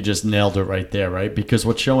think you just nailed it right there, right? Because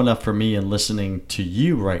what's showing up for me and listening to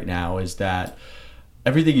you right now is that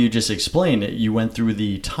everything you just explained, you went through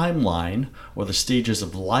the timeline or the stages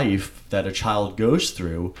of life that a child goes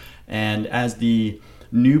through, and as the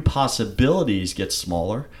new possibilities get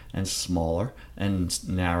smaller and smaller and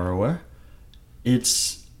narrower,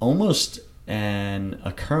 it's almost an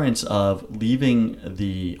occurrence of leaving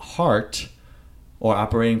the heart, or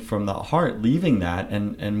operating from the heart, leaving that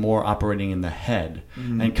and more operating in the head,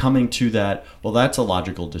 and coming to that, well, that's a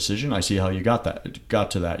logical decision. I see how you got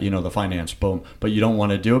to that, the finance, boom. But you don't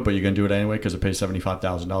want to do it, but you're going to do it anyway because it pays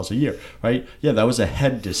 $75,000 a year, right? Yeah, that was a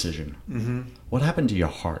head decision. Mm-hmm. What happened to your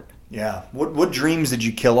heart? Yeah. What dreams did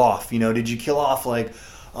you kill off? Did you kill off like,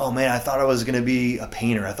 oh man, I thought I was going to be a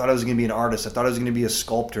painter. I thought I was going to be an artist. I thought I was going to be a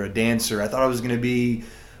sculptor, a dancer. I thought I was going to be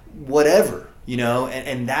whatever,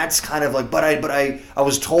 and that's kind of like, but I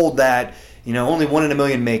was told that, only 1 in a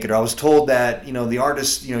million make it. Or I was told that, the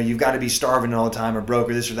artist, you've got to be starving all the time or broke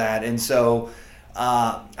or this or that. And so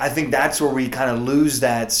I think that's where we kind of lose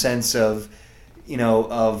that sense of,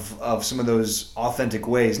 of some of those authentic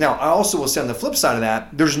ways. Now, I also will say on the flip side of that,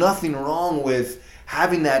 there's nothing wrong with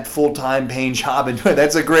having that full-time paying job, and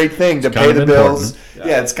that's a great thing to pay the bills.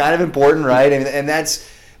 Yeah, it's kind of important, right? And that's,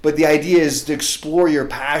 but the idea is to explore your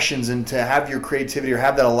passions and to have your creativity or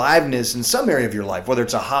have that aliveness in some area of your life, whether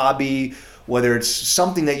it's a hobby, whether it's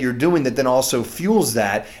something that you're doing that then also fuels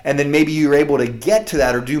that, and then maybe you're able to get to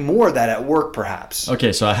that or do more of that at work perhaps.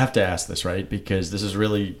 Okay, so I have to ask this, right? Because this is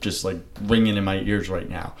really just like ringing in my ears right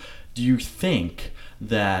now. Do you think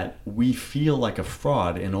that we feel like a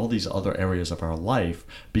fraud in all these other areas of our life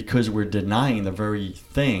because we're denying the very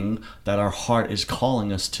thing that our heart is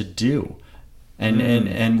calling us to do?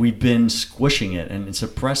 And we've been squishing it and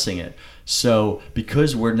suppressing it. So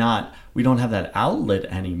because we don't have that outlet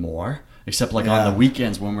anymore, except like on the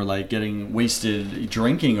weekends when we're like getting wasted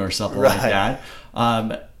drinking or something like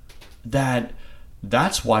that,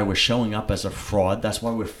 that's why we're showing up as a fraud. That's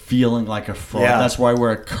why we're feeling like a fraud. Yeah. That's why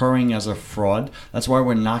we're occurring as a fraud. That's why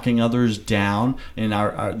we're knocking others down in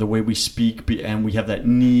our the way we speak, and we have that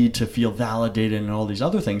need to feel validated and all these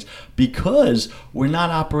other things because we're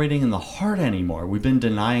not operating in the heart anymore. We've been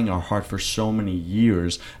denying our heart for so many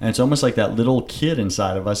years, and it's almost like that little kid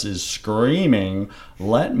inside of us is screaming,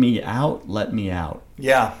 "Let me out, let me out."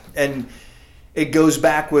 Yeah, and it goes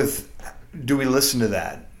back with, do we listen to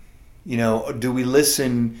that? Do we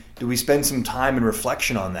listen? Do we spend some time in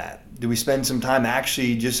reflection on that? Do we spend some time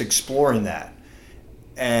actually just exploring that?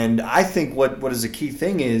 And I think what is the key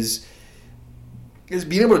thing is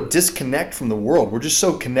being able to disconnect from the world. We're just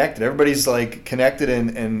so connected. Everybody's like connected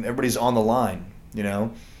and everybody's on the line,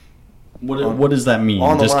 What does that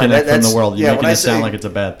mean? Disconnect from the world. You're making it sound like it's a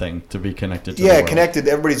bad thing to be connected to the world. Yeah, connected.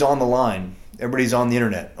 Everybody's on the line. Everybody's on the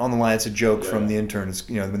internet. On the line. It's a joke from the interns.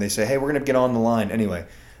 When they say, "Hey, we're going to get on the line." Anyway.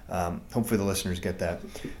 Hopefully the listeners get that,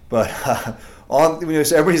 but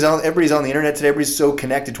so everybody's on the internet today. Everybody's so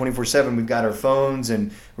connected 24/7. We've got our phones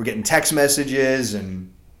and we're getting text messages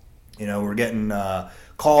and we're getting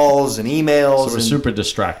calls and emails. So we're super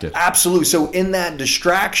distracted. Absolutely. So in that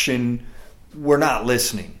distraction, we're not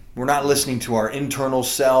listening. We're not listening to our internal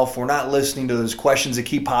self. We're not listening to those questions that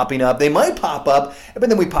keep popping up. They might pop up, but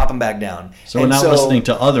then we pop them back down. So we're not listening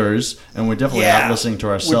to others, and we're definitely not listening to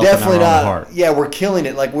ourselves and our own heart. Yeah, we're killing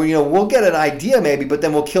it. Like, we'll get an idea maybe, but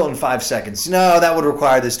then we'll kill it in 5 seconds. No, that would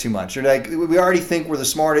require this too much. Or like, we already think we're the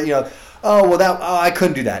smartest. I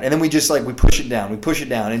couldn't do that. And then we just we push it down.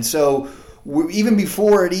 And so even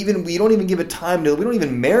before it, we don't even give it time we don't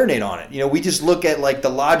even marinate on it. We just look at the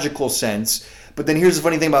logical sense. But then here's the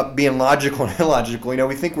funny thing about being logical and illogical.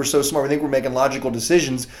 We think we're so smart. We think we're making logical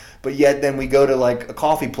decisions, but yet then we go to a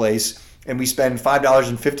coffee place and we spend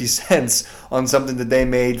 $5.50 on something that they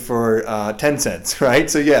made for 10 cents, right?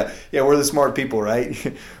 So yeah, we're the smart people, right?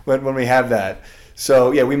 when we have that.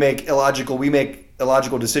 So yeah, we make illogical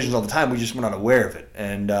decisions all the time. We're not aware of it.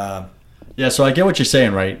 And yeah, so I get what you're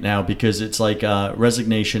saying right now, because it's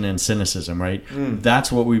resignation and cynicism, right? That's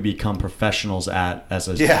what we become professionals at as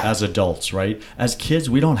adults, right? As kids,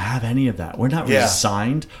 we don't have any of that. We're not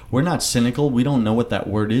resigned. We're not cynical. We don't know what that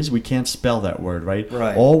word is. We can't spell that word, right?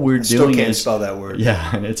 Right. All we're doing can't spell that word.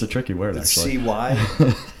 Yeah, and it's a tricky word, actually.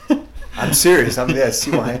 C-Y? I'm serious.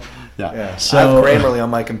 C-Y. Yeah. So, I have Grammarly on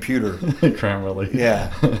my computer. Grammarly.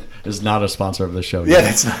 Yeah. Is not a sponsor of the show. Yeah,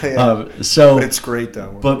 that's not. Yeah. But it's great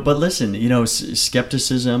though. But listen,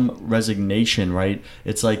 skepticism, resignation, right?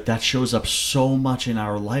 It's that shows up so much in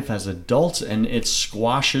our life as adults, and it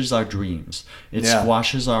squashes our dreams. It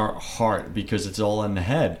squashes our heart because it's all in the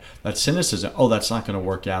head. That cynicism. Oh, that's not going to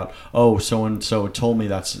work out. Oh, so and so told me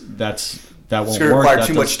that won't work. It's going to require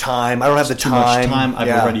too much time. I don't have the time. Too much time. I've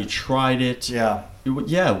already tried it. Yeah.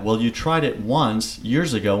 Yeah, well, you tried it once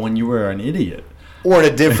years ago when you were an idiot. Or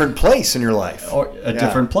in a different place in your life. Or a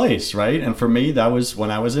different place, right? And for me, that was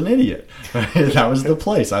when I was an idiot. That was the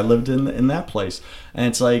place. I lived in that place. And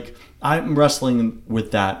it's I'm wrestling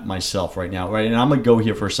with that myself right now, right? And I'm going to go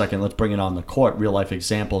here for a second. Let's bring it on the court. Real life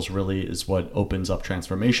examples really is what opens up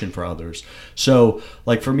transformation for others. So,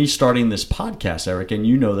 for me starting this podcast, Eric, and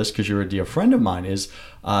you know this because you're a dear friend of mine, is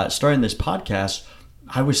starting this podcast,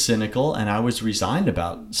 I was cynical and I was resigned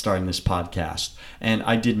about starting this podcast. And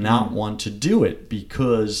I did not want to do it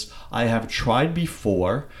because I have tried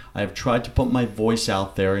before. I have tried to put my voice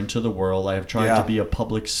out there into the world. I have tried to be a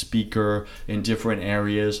public speaker in different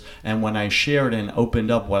areas. And when I shared and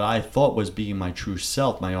opened up what I thought was being my true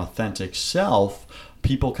self, my authentic self,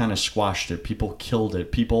 people kind of squashed it. People killed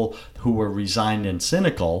it. People who were resigned and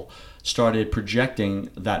cynical started projecting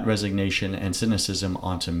that resignation and cynicism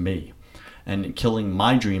onto me, and killing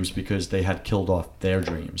my dreams because they had killed off their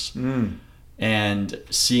dreams. And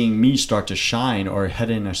seeing me start to shine or head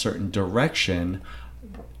in a certain direction,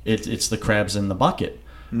 it's the crabs in the bucket,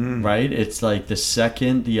 right? It's the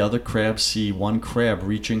second the other crabs see one crab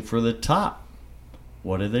reaching for the top,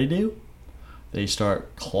 what do? They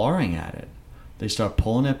start clawing at it. They start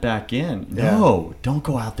pulling it back in. Yeah. No, don't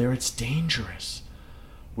go out there. It's dangerous.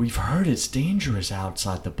 We've heard it's dangerous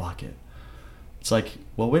outside the bucket. It's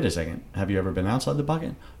well, wait a second. Have you ever been outside the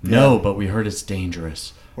bucket? No, but we heard it's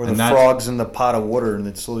dangerous. Or the frog's in the pot of water and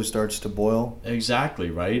it slowly starts to boil. Exactly,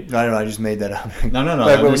 right? I don't know. I just made that up. No.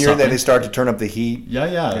 When you're in there, they start to turn up the heat.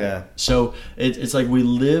 Yeah. So it's we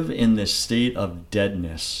live in this state of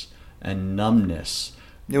deadness and numbness.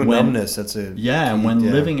 Numbness, that's a... Yeah, and when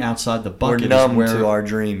living outside the bucket we're numb is where... to our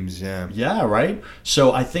dreams, yeah. Yeah, right?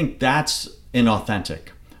 So I think that's inauthentic.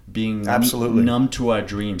 Being absolutely numb to our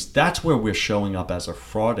dreams. That's where we're showing up as a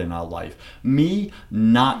fraud in our life. Me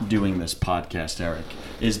not doing this podcast, Eric,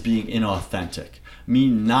 is being inauthentic. Me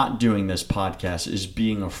not doing this podcast is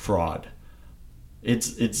being a fraud.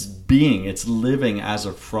 It's living as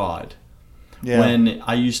a fraud. Yeah. When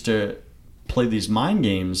I used to play these mind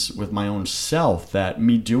games with my own self, that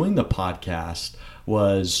me doing the podcast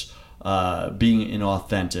was being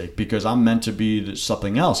inauthentic because I'm meant to be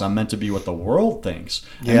something else. I'm meant to be what the world thinks.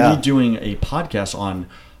 Yeah. And me doing a podcast on,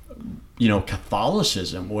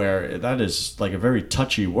 Catholicism, where that is a very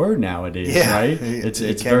touchy word nowadays, right? It's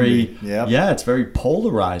very, it's very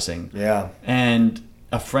polarizing. Yeah. And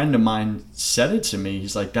a friend of mine said it to me.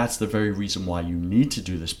 He's that's the very reason why you need to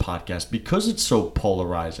do this podcast, because it's so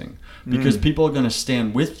polarizing. Because people are going to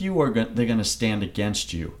stand with you or they're going to stand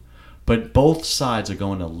against you. But both sides are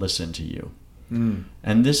going to listen to you.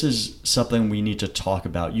 And this is something we need to talk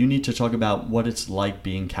about. You need to talk about what it's like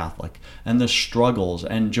being Catholic and the struggles.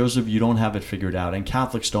 And Joseph, you don't have it figured out, and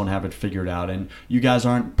Catholics don't have it figured out, and you guys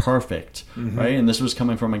aren't perfect, right? And this was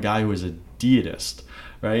coming from a guy who is a deitist,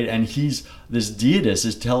 right? And this deitist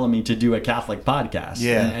is telling me to do a Catholic podcast.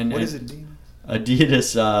 Yeah. And what is it? A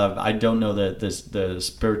deist, I don't know the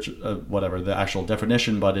spiritual the actual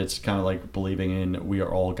definition, but it's kind of like believing in we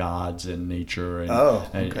are all gods in nature,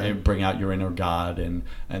 and bring out your inner God and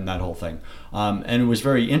that whole thing. And it was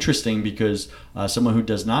very interesting because someone who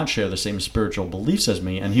does not share the same spiritual beliefs as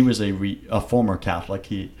me, and he was a former Catholic.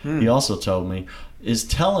 He also told me, is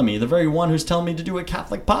telling me, the very one who's telling me to do a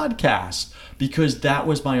Catholic podcast, because that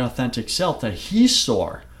was my authentic self that he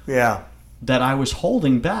saw. Yeah. That I was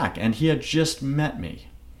holding back, and he had just met me.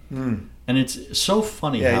 And it's so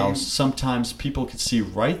funny how sometimes people can see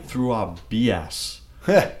right through our BS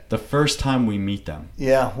the first time we meet them.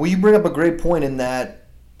 Yeah, well, you bring up a great point in that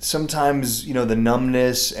sometimes, the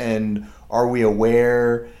numbness and are we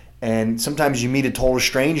aware, and sometimes you meet a total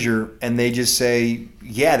stranger and they just say,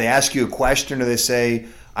 they ask you a question, or they say,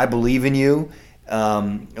 I believe in you.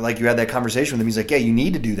 Like you had that conversation with him, he's like, you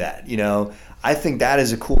need to do that, I think that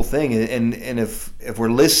is a cool thing, and if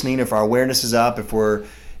we're listening, if our awareness is up, if we're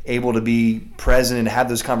able to be present and have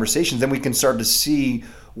those conversations, then we can start to see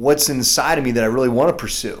what's inside of me that I really want to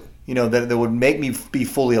pursue, that would make me be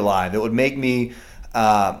fully alive, that would make me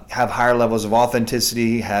have higher levels of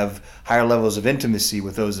authenticity, have higher levels of intimacy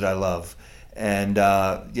with those that I love. And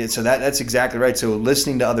so that's exactly right. So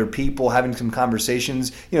listening to other people, having some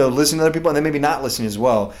conversations, listening to other people, and then maybe not listening as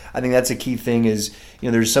well. I think that's a key thing is,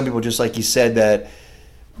 there's some people, just like you said,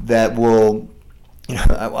 that will,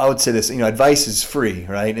 I would say this, advice is free,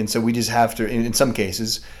 right? And so we just have to, in some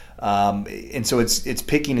cases, and so it's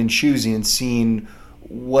picking and choosing and seeing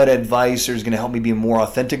what advice is going to help me be a more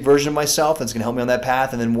authentic version of myself that's going to help me on that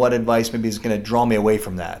path, and then what advice maybe is going to draw me away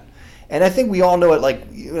from that. And I think we all know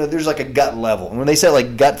it, there's like a gut level. And when they say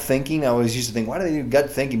like gut thinking, I always used to think, why do they do gut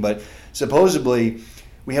thinking? But supposedly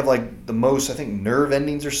we have like the most, I think, nerve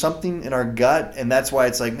endings or something in our gut. And that's why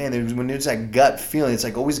it's like, man, when there's that gut feeling, it's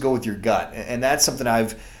like always go with your gut. And that's something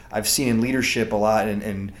I've seen in leadership a lot,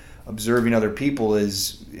 and observing other people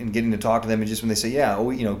is, and getting to talk to them, and just when they say,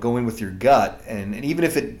 go in with your gut. And even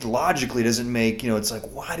if it logically doesn't make, it's like,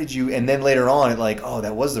 why did you? And then later on,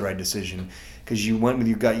 that was the right decision. Because you went with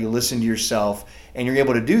your gut, you listened to yourself, and you're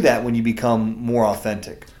able to do that when you become more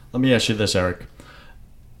authentic. Let me ask you this, Eric.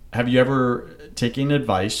 Have you ever taken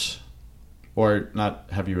advice, or not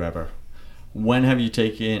have you ever? When have you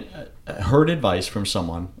heard advice from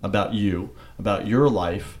someone about you, about your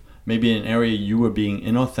life, maybe an area you were being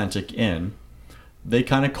inauthentic in? They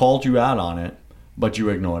kind of called you out on it, but you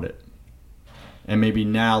ignored it. And maybe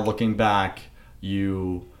now, looking back,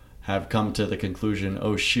 you have come to the conclusion,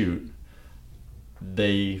 oh shoot,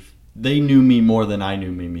 they knew me more than I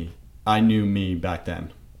knew me. I knew me back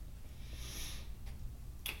then.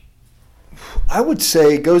 I would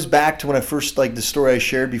say it goes back to when I first, like the story I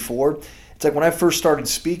shared before. It's like when I first started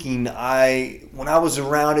speaking, when I was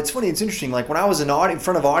around, it's funny, it's interesting. Like when I was in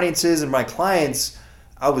front of audiences and my clients,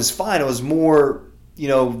 I was fine. I was more,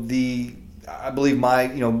 I believe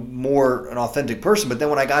more an authentic person. But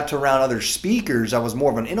then when I got to around other speakers, I was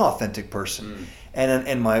more of an inauthentic person.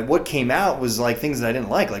 And what came out was like things that I didn't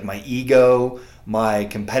like my ego, my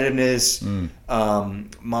competitiveness,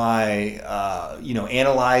 my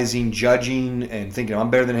analyzing, judging, and thinking I'm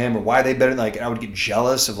better than him, or why are they better? I would get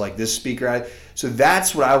jealous of like this speaker. So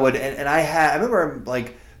that's what I would. And I remember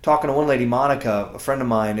like talking to one lady, Monica, a friend of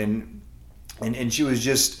mine, and she was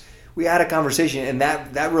just. We had a conversation, and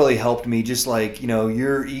that really helped me. Just like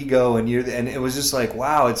your ego and it was just like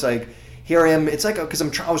wow. It's like. Here I am. It's like because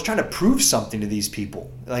I was trying to prove something to these people.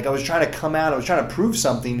 Like I was trying to come out. I was trying to prove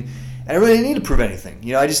something, and I really didn't need to prove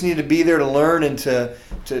anything. I just needed to be there to learn and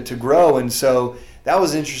to grow. And so that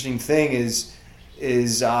was an interesting thing.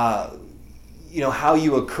 Is how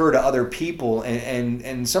you occur to other people,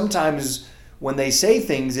 and sometimes when they say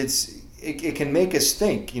things, it can make us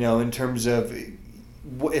think. In terms of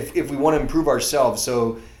if we want to improve ourselves.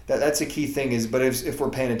 So that's a key thing. But if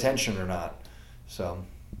we're paying attention or not. So.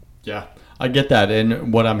 Yeah, I get that.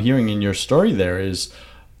 And what I'm hearing in your story there is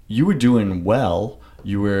you were doing well.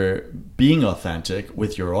 You were being authentic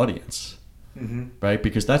with your audience, right?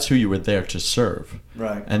 Because that's who you were there to serve.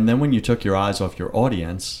 Right. And then when you took your eyes off your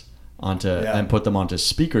audience and put them onto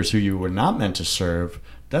speakers who you were not meant to serve,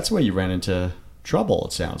 that's where you ran into trouble,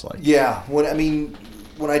 it sounds like. Yeah.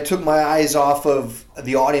 When I took my eyes off of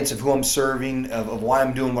the audience of who I'm serving, of why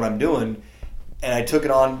I'm doing what I'm doing, and I took it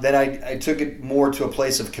on, then I took it more to a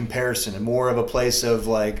place of comparison and more of a place of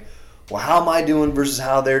like, well, how am I doing versus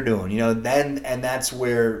how they're doing? And that's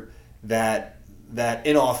where that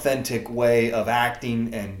inauthentic way of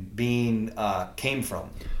acting and being came from.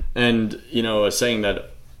 And, a saying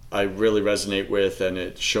that I really resonate with, and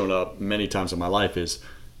it's shown up many times in my life, is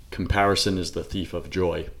comparison is the thief of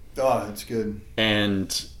joy. Oh, that's good.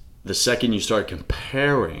 And the second you start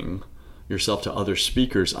comparing yourself to other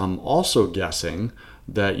speakers, I'm also guessing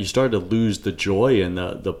that you started to lose the joy and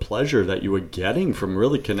the pleasure that you were getting from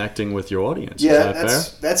really connecting with your audience. Yeah, Is that fair?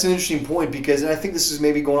 that's an interesting point, because, and I think this is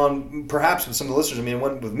maybe going on perhaps with some of the listeners. I mean,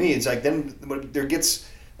 with me, it's like then when there gets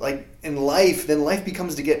like in life, then life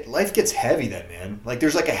gets heavy then, man. Like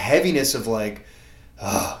there's like a heaviness of like,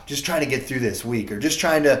 just trying to get through this week, or just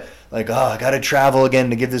trying to like, I got to travel again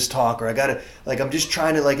to give this talk, or I got to like, I'm just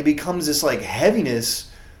trying to like, it becomes this like heaviness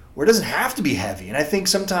where it doesn't have to be heavy. And I think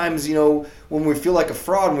sometimes, when we feel like a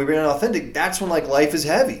fraud and we're being inauthentic, that's when like life is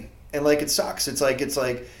heavy and like it sucks. It's like,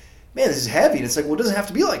 man, this is heavy. And it's like, well, it doesn't have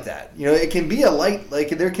to be like that. It can be a light, like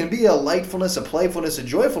there can be a lightfulness, a playfulness, a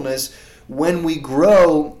joyfulness when we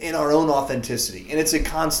grow in our own authenticity. And it's a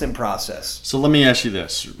constant process. So let me ask you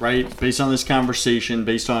this, right? Based on this conversation,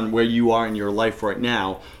 based on where you are in your life right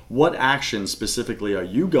now, what action specifically are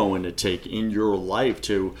you going to take in your life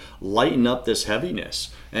to lighten up this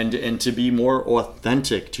heaviness and to be more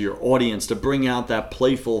authentic to your audience, to bring out that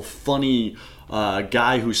playful, funny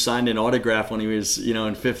guy who signed an autograph when he was,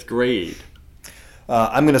 in fifth grade?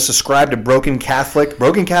 I'm going to subscribe to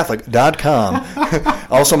brokencatholic.com.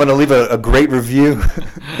 Also, I'm going to leave a great review.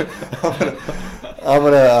 I'm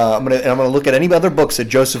gonna look at any other books that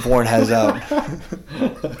Joseph Warren has out.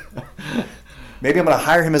 Maybe I'm gonna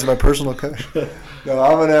hire him as my personal coach. No,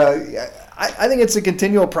 I think it's a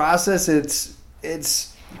continual process.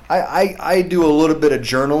 I do a little bit of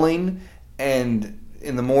journaling, and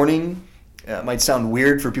in the morning. It might sound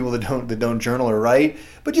weird for people that don't journal or write,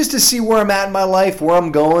 but just to see where I'm at in my life, where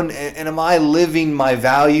I'm going, and am I living my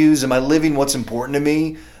values? Am I living what's important to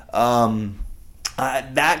me?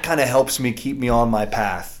 That kind of helps me keep me on my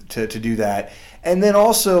path to do that. And then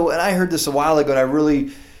also, and I heard this a while ago, and I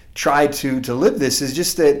really try to live this, is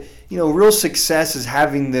just that, real success is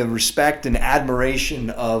having the respect and admiration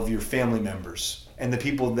of your family members and the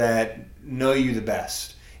people that know you the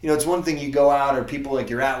best. It's one thing you go out, or people like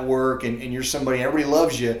you're at work and you're somebody, and everybody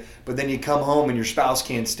loves you, but then you come home and your spouse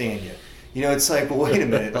can't stand you. It's like, well, wait a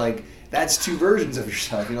minute, like that's two versions of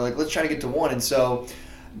yourself. Like let's try to get to one. And so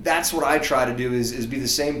that's what I try to do is be the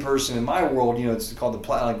same person in my world. It's called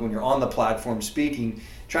like when you're on the platform speaking,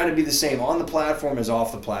 trying to be the same on the platform as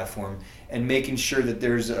off the platform, and making sure that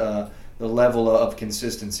there's the level of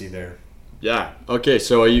consistency there. Yeah. Okay.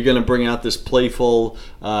 So are you going to bring out this playful,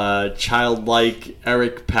 childlike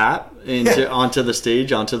Eric Papp onto the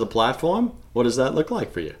stage, onto the platform? What does that look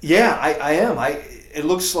like for you? Yeah, I am. It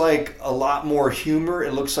looks like a lot more humor.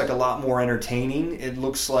 It looks like a lot more entertaining. It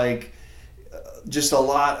looks like just a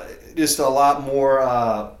lot more,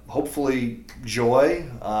 hopefully, joy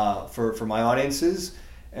for my audiences,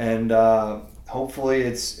 and hopefully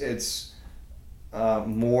it's.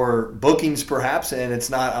 More bookings perhaps, and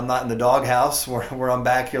I'm not in the doghouse where I'm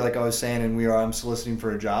back here like I was saying, and I'm soliciting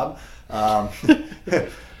for a job. But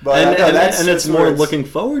it's more looking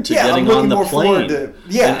forward to getting on the plane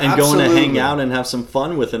and going to hang out and have some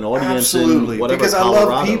fun with an audience. Absolutely, in whatever because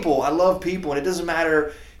Colorado. I love people, and it doesn't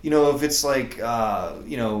matter if it's like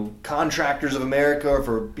Contractors of America, or if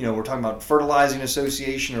we're talking about Fertilizing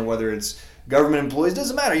Association, or whether it's government employees. It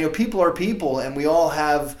doesn't matter. People are people, and we all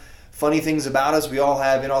have funny things about us. We all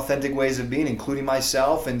have inauthentic ways of being, including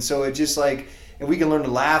myself. And so it's just like, if we can learn to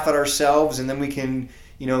laugh at ourselves, and then we can,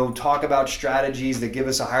 talk about strategies that give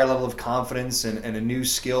us a higher level of confidence and a new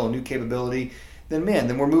skill, a new capability, then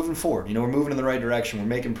we're moving forward. We're moving in the right direction. We're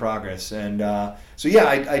making progress. And so yeah,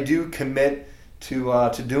 I do commit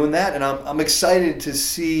to doing that, and I'm excited to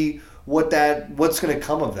see what's going to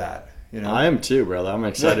come of that. I am too, brother. I'm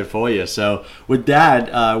excited for you. So with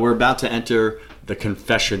that, we're about to enter the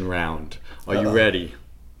confession round. Are you ready?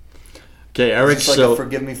 Okay, Eric. Is this like a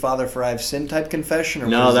 "Forgive me, Father, for I have sinned" type confession? Or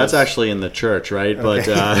no, that's actually in the church, right?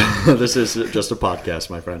 Okay. But this is just a podcast,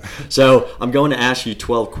 my friend. So I'm going to ask you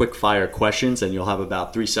 12 quick fire questions, and you'll have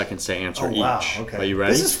about 3 seconds to answer each. Wow. Okay. Are you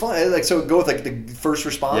ready? This is fun. Like, so go with like the first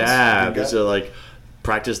response. Yeah, this is like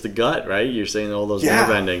practice the gut, right? You're saying all those nerve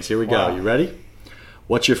endings. Here we go. You ready?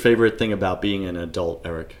 What's your favorite thing about being an adult,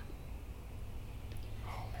 Eric?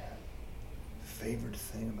 Favorite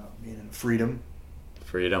thing about being in freedom.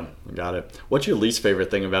 Freedom. Got it. What's your least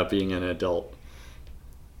favorite thing about being an adult?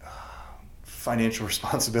 Financial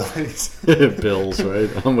responsibilities. Bills, right?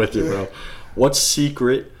 I'm with you, bro. What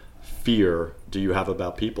secret fear do you have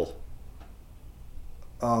about people?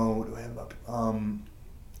 Oh, what do I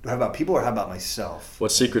have about people, or how about myself?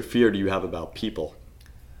 What secret fear do you have about people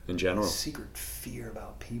in general? Secret fear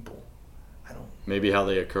about people? I don't. Maybe how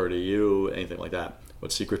they occur to you, anything like that.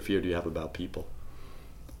 What secret fear do you have about people?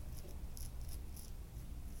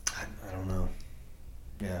 I don't know.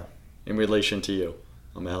 Yeah. In relation to you?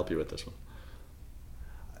 I'm going to help you with this one.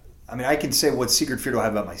 I mean, I can say what secret fear do I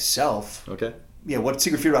have about myself. Okay. Yeah, what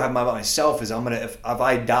secret fear do I have about myself is if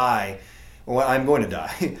I die, well, I'm going to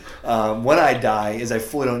die. When I die, is I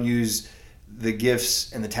fully don't use the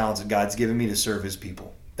gifts and the talents that God's given me to serve His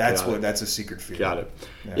people. That's a secret fear. Got it.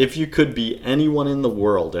 Yeah. If you could be anyone in the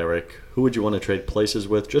world, Eric, who would you want to trade places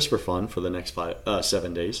with just for fun for the next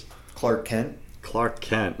 7 days? Clark Kent. Clark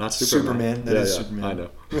Kent, not Superman. Superman. That is Superman. I know.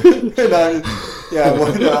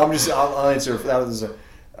 I'll answer. That was it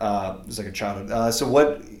was like a childhood. So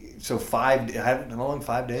how long?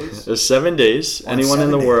 5 days? There's 7 days. Anyone in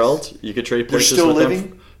the world, you could trade places They're still with living?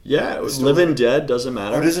 them. Yeah, living, dead, doesn't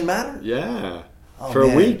matter. Oh, does it matter? Yeah. Oh, for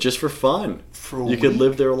man. a week, just for fun. You could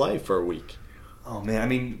live their life for a week. Oh, man. I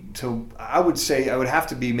mean, so I would say I would have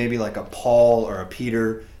to be maybe like a Paul or a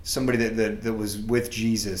Peter, somebody that was with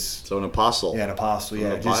Jesus. So an apostle. Yeah, an apostle. From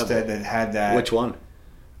Yeah, the just Bible. that had that. Which one?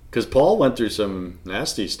 Because Paul went through some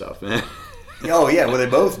nasty stuff, man. Oh yeah, well they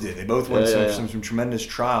both did. They both went Yeah. some tremendous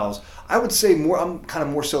trials. I would say I'm kind of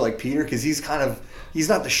more so like Peter because he's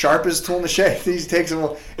not the sharpest tool in the shed. He takes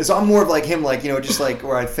them. So I'm more of like him, like just like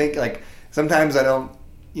where I think like sometimes I don't,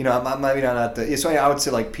 I'm maybe not the. So I would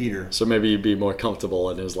say like Peter. So maybe you'd be more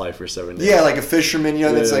comfortable in his life for 7 days. Yeah, like a fisherman.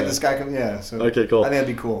 That's Yeah. like this guy. So Okay, cool. I think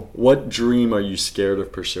that'd be cool. What dream are you scared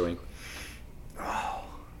of pursuing? Oh,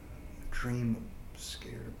 dream I'm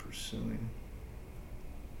scared of pursuing.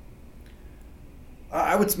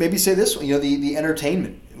 I would maybe say this one, the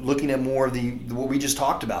entertainment, looking at more of what we just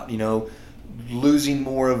talked about, losing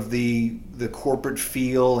more of the corporate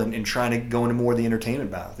feel and trying to go into more of the entertainment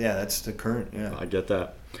path. Yeah, that's the current, yeah. I get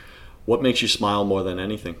that. What makes you smile more than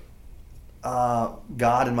anything? God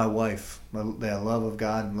and my wife. My love of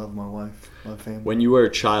God and love of my wife, my family. When you were a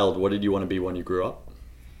child, what did you want to be when you grew up?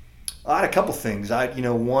 I had a couple things.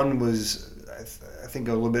 One was, I think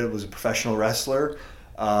a little bit was a professional wrestler.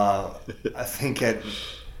 I think that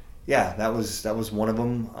was one of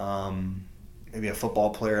them. Maybe a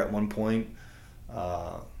football player at one point,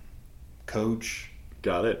 coach.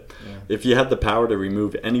 Got it. Yeah. If you had the power to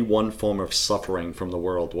remove any one form of suffering from the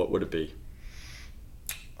world, what would it be?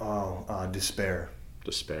 Despair.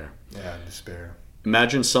 Despair. Yeah, despair.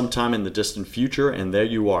 Imagine sometime in the distant future, and there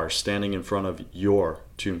you are, standing in front of your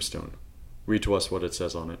tombstone. Read to us what it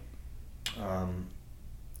says on it.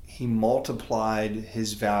 He multiplied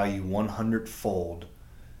his value 100-fold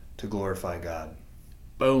to glorify God.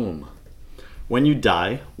 Boom. When you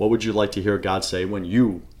die, what would you like to hear God say when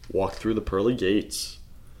you walk through the pearly gates?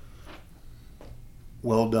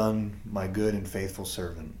 Well done, my good and faithful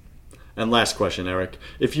servant. And last question, Eric.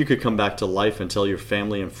 If you could come back to life and tell your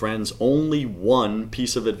family and friends only one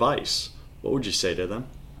piece of advice, what would you say to them?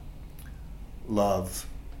 Love.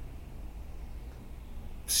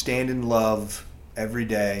 Stand in love every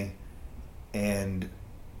day and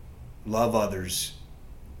love others.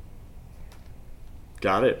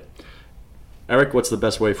 Got it. Eric, what's the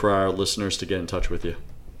best way for our listeners to get in touch with you?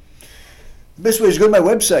 The best way is to go to my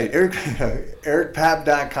website.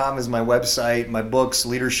 EricPapp.com is my website. My books,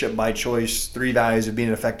 Leadership by Choice, 3 Values of Being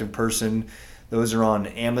an Effective Person. Those are on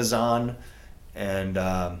Amazon. And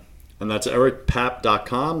that's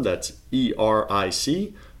ericpapp.com. That's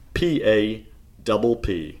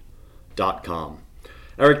EricPapp.com.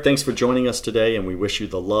 Eric, thanks for joining us today, and we wish you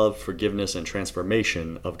the love, forgiveness, and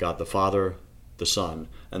transformation of God the Father, the Son,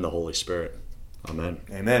 and the Holy Spirit. Amen.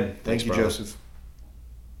 Amen. Thank you, brother. Joseph.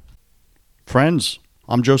 Friends,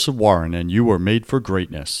 I'm Joseph Warren, and you were made for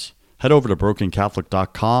greatness. Head over to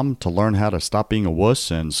BrokenCatholic.com to learn how to stop being a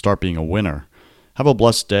wuss and start being a winner. Have a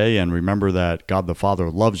blessed day, and remember that God the Father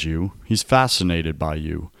loves you, He's fascinated by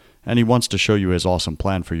you, and He wants to show you His awesome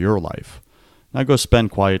plan for your life. Now go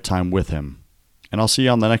spend quiet time with Him, and I'll see you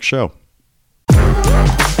on the next show.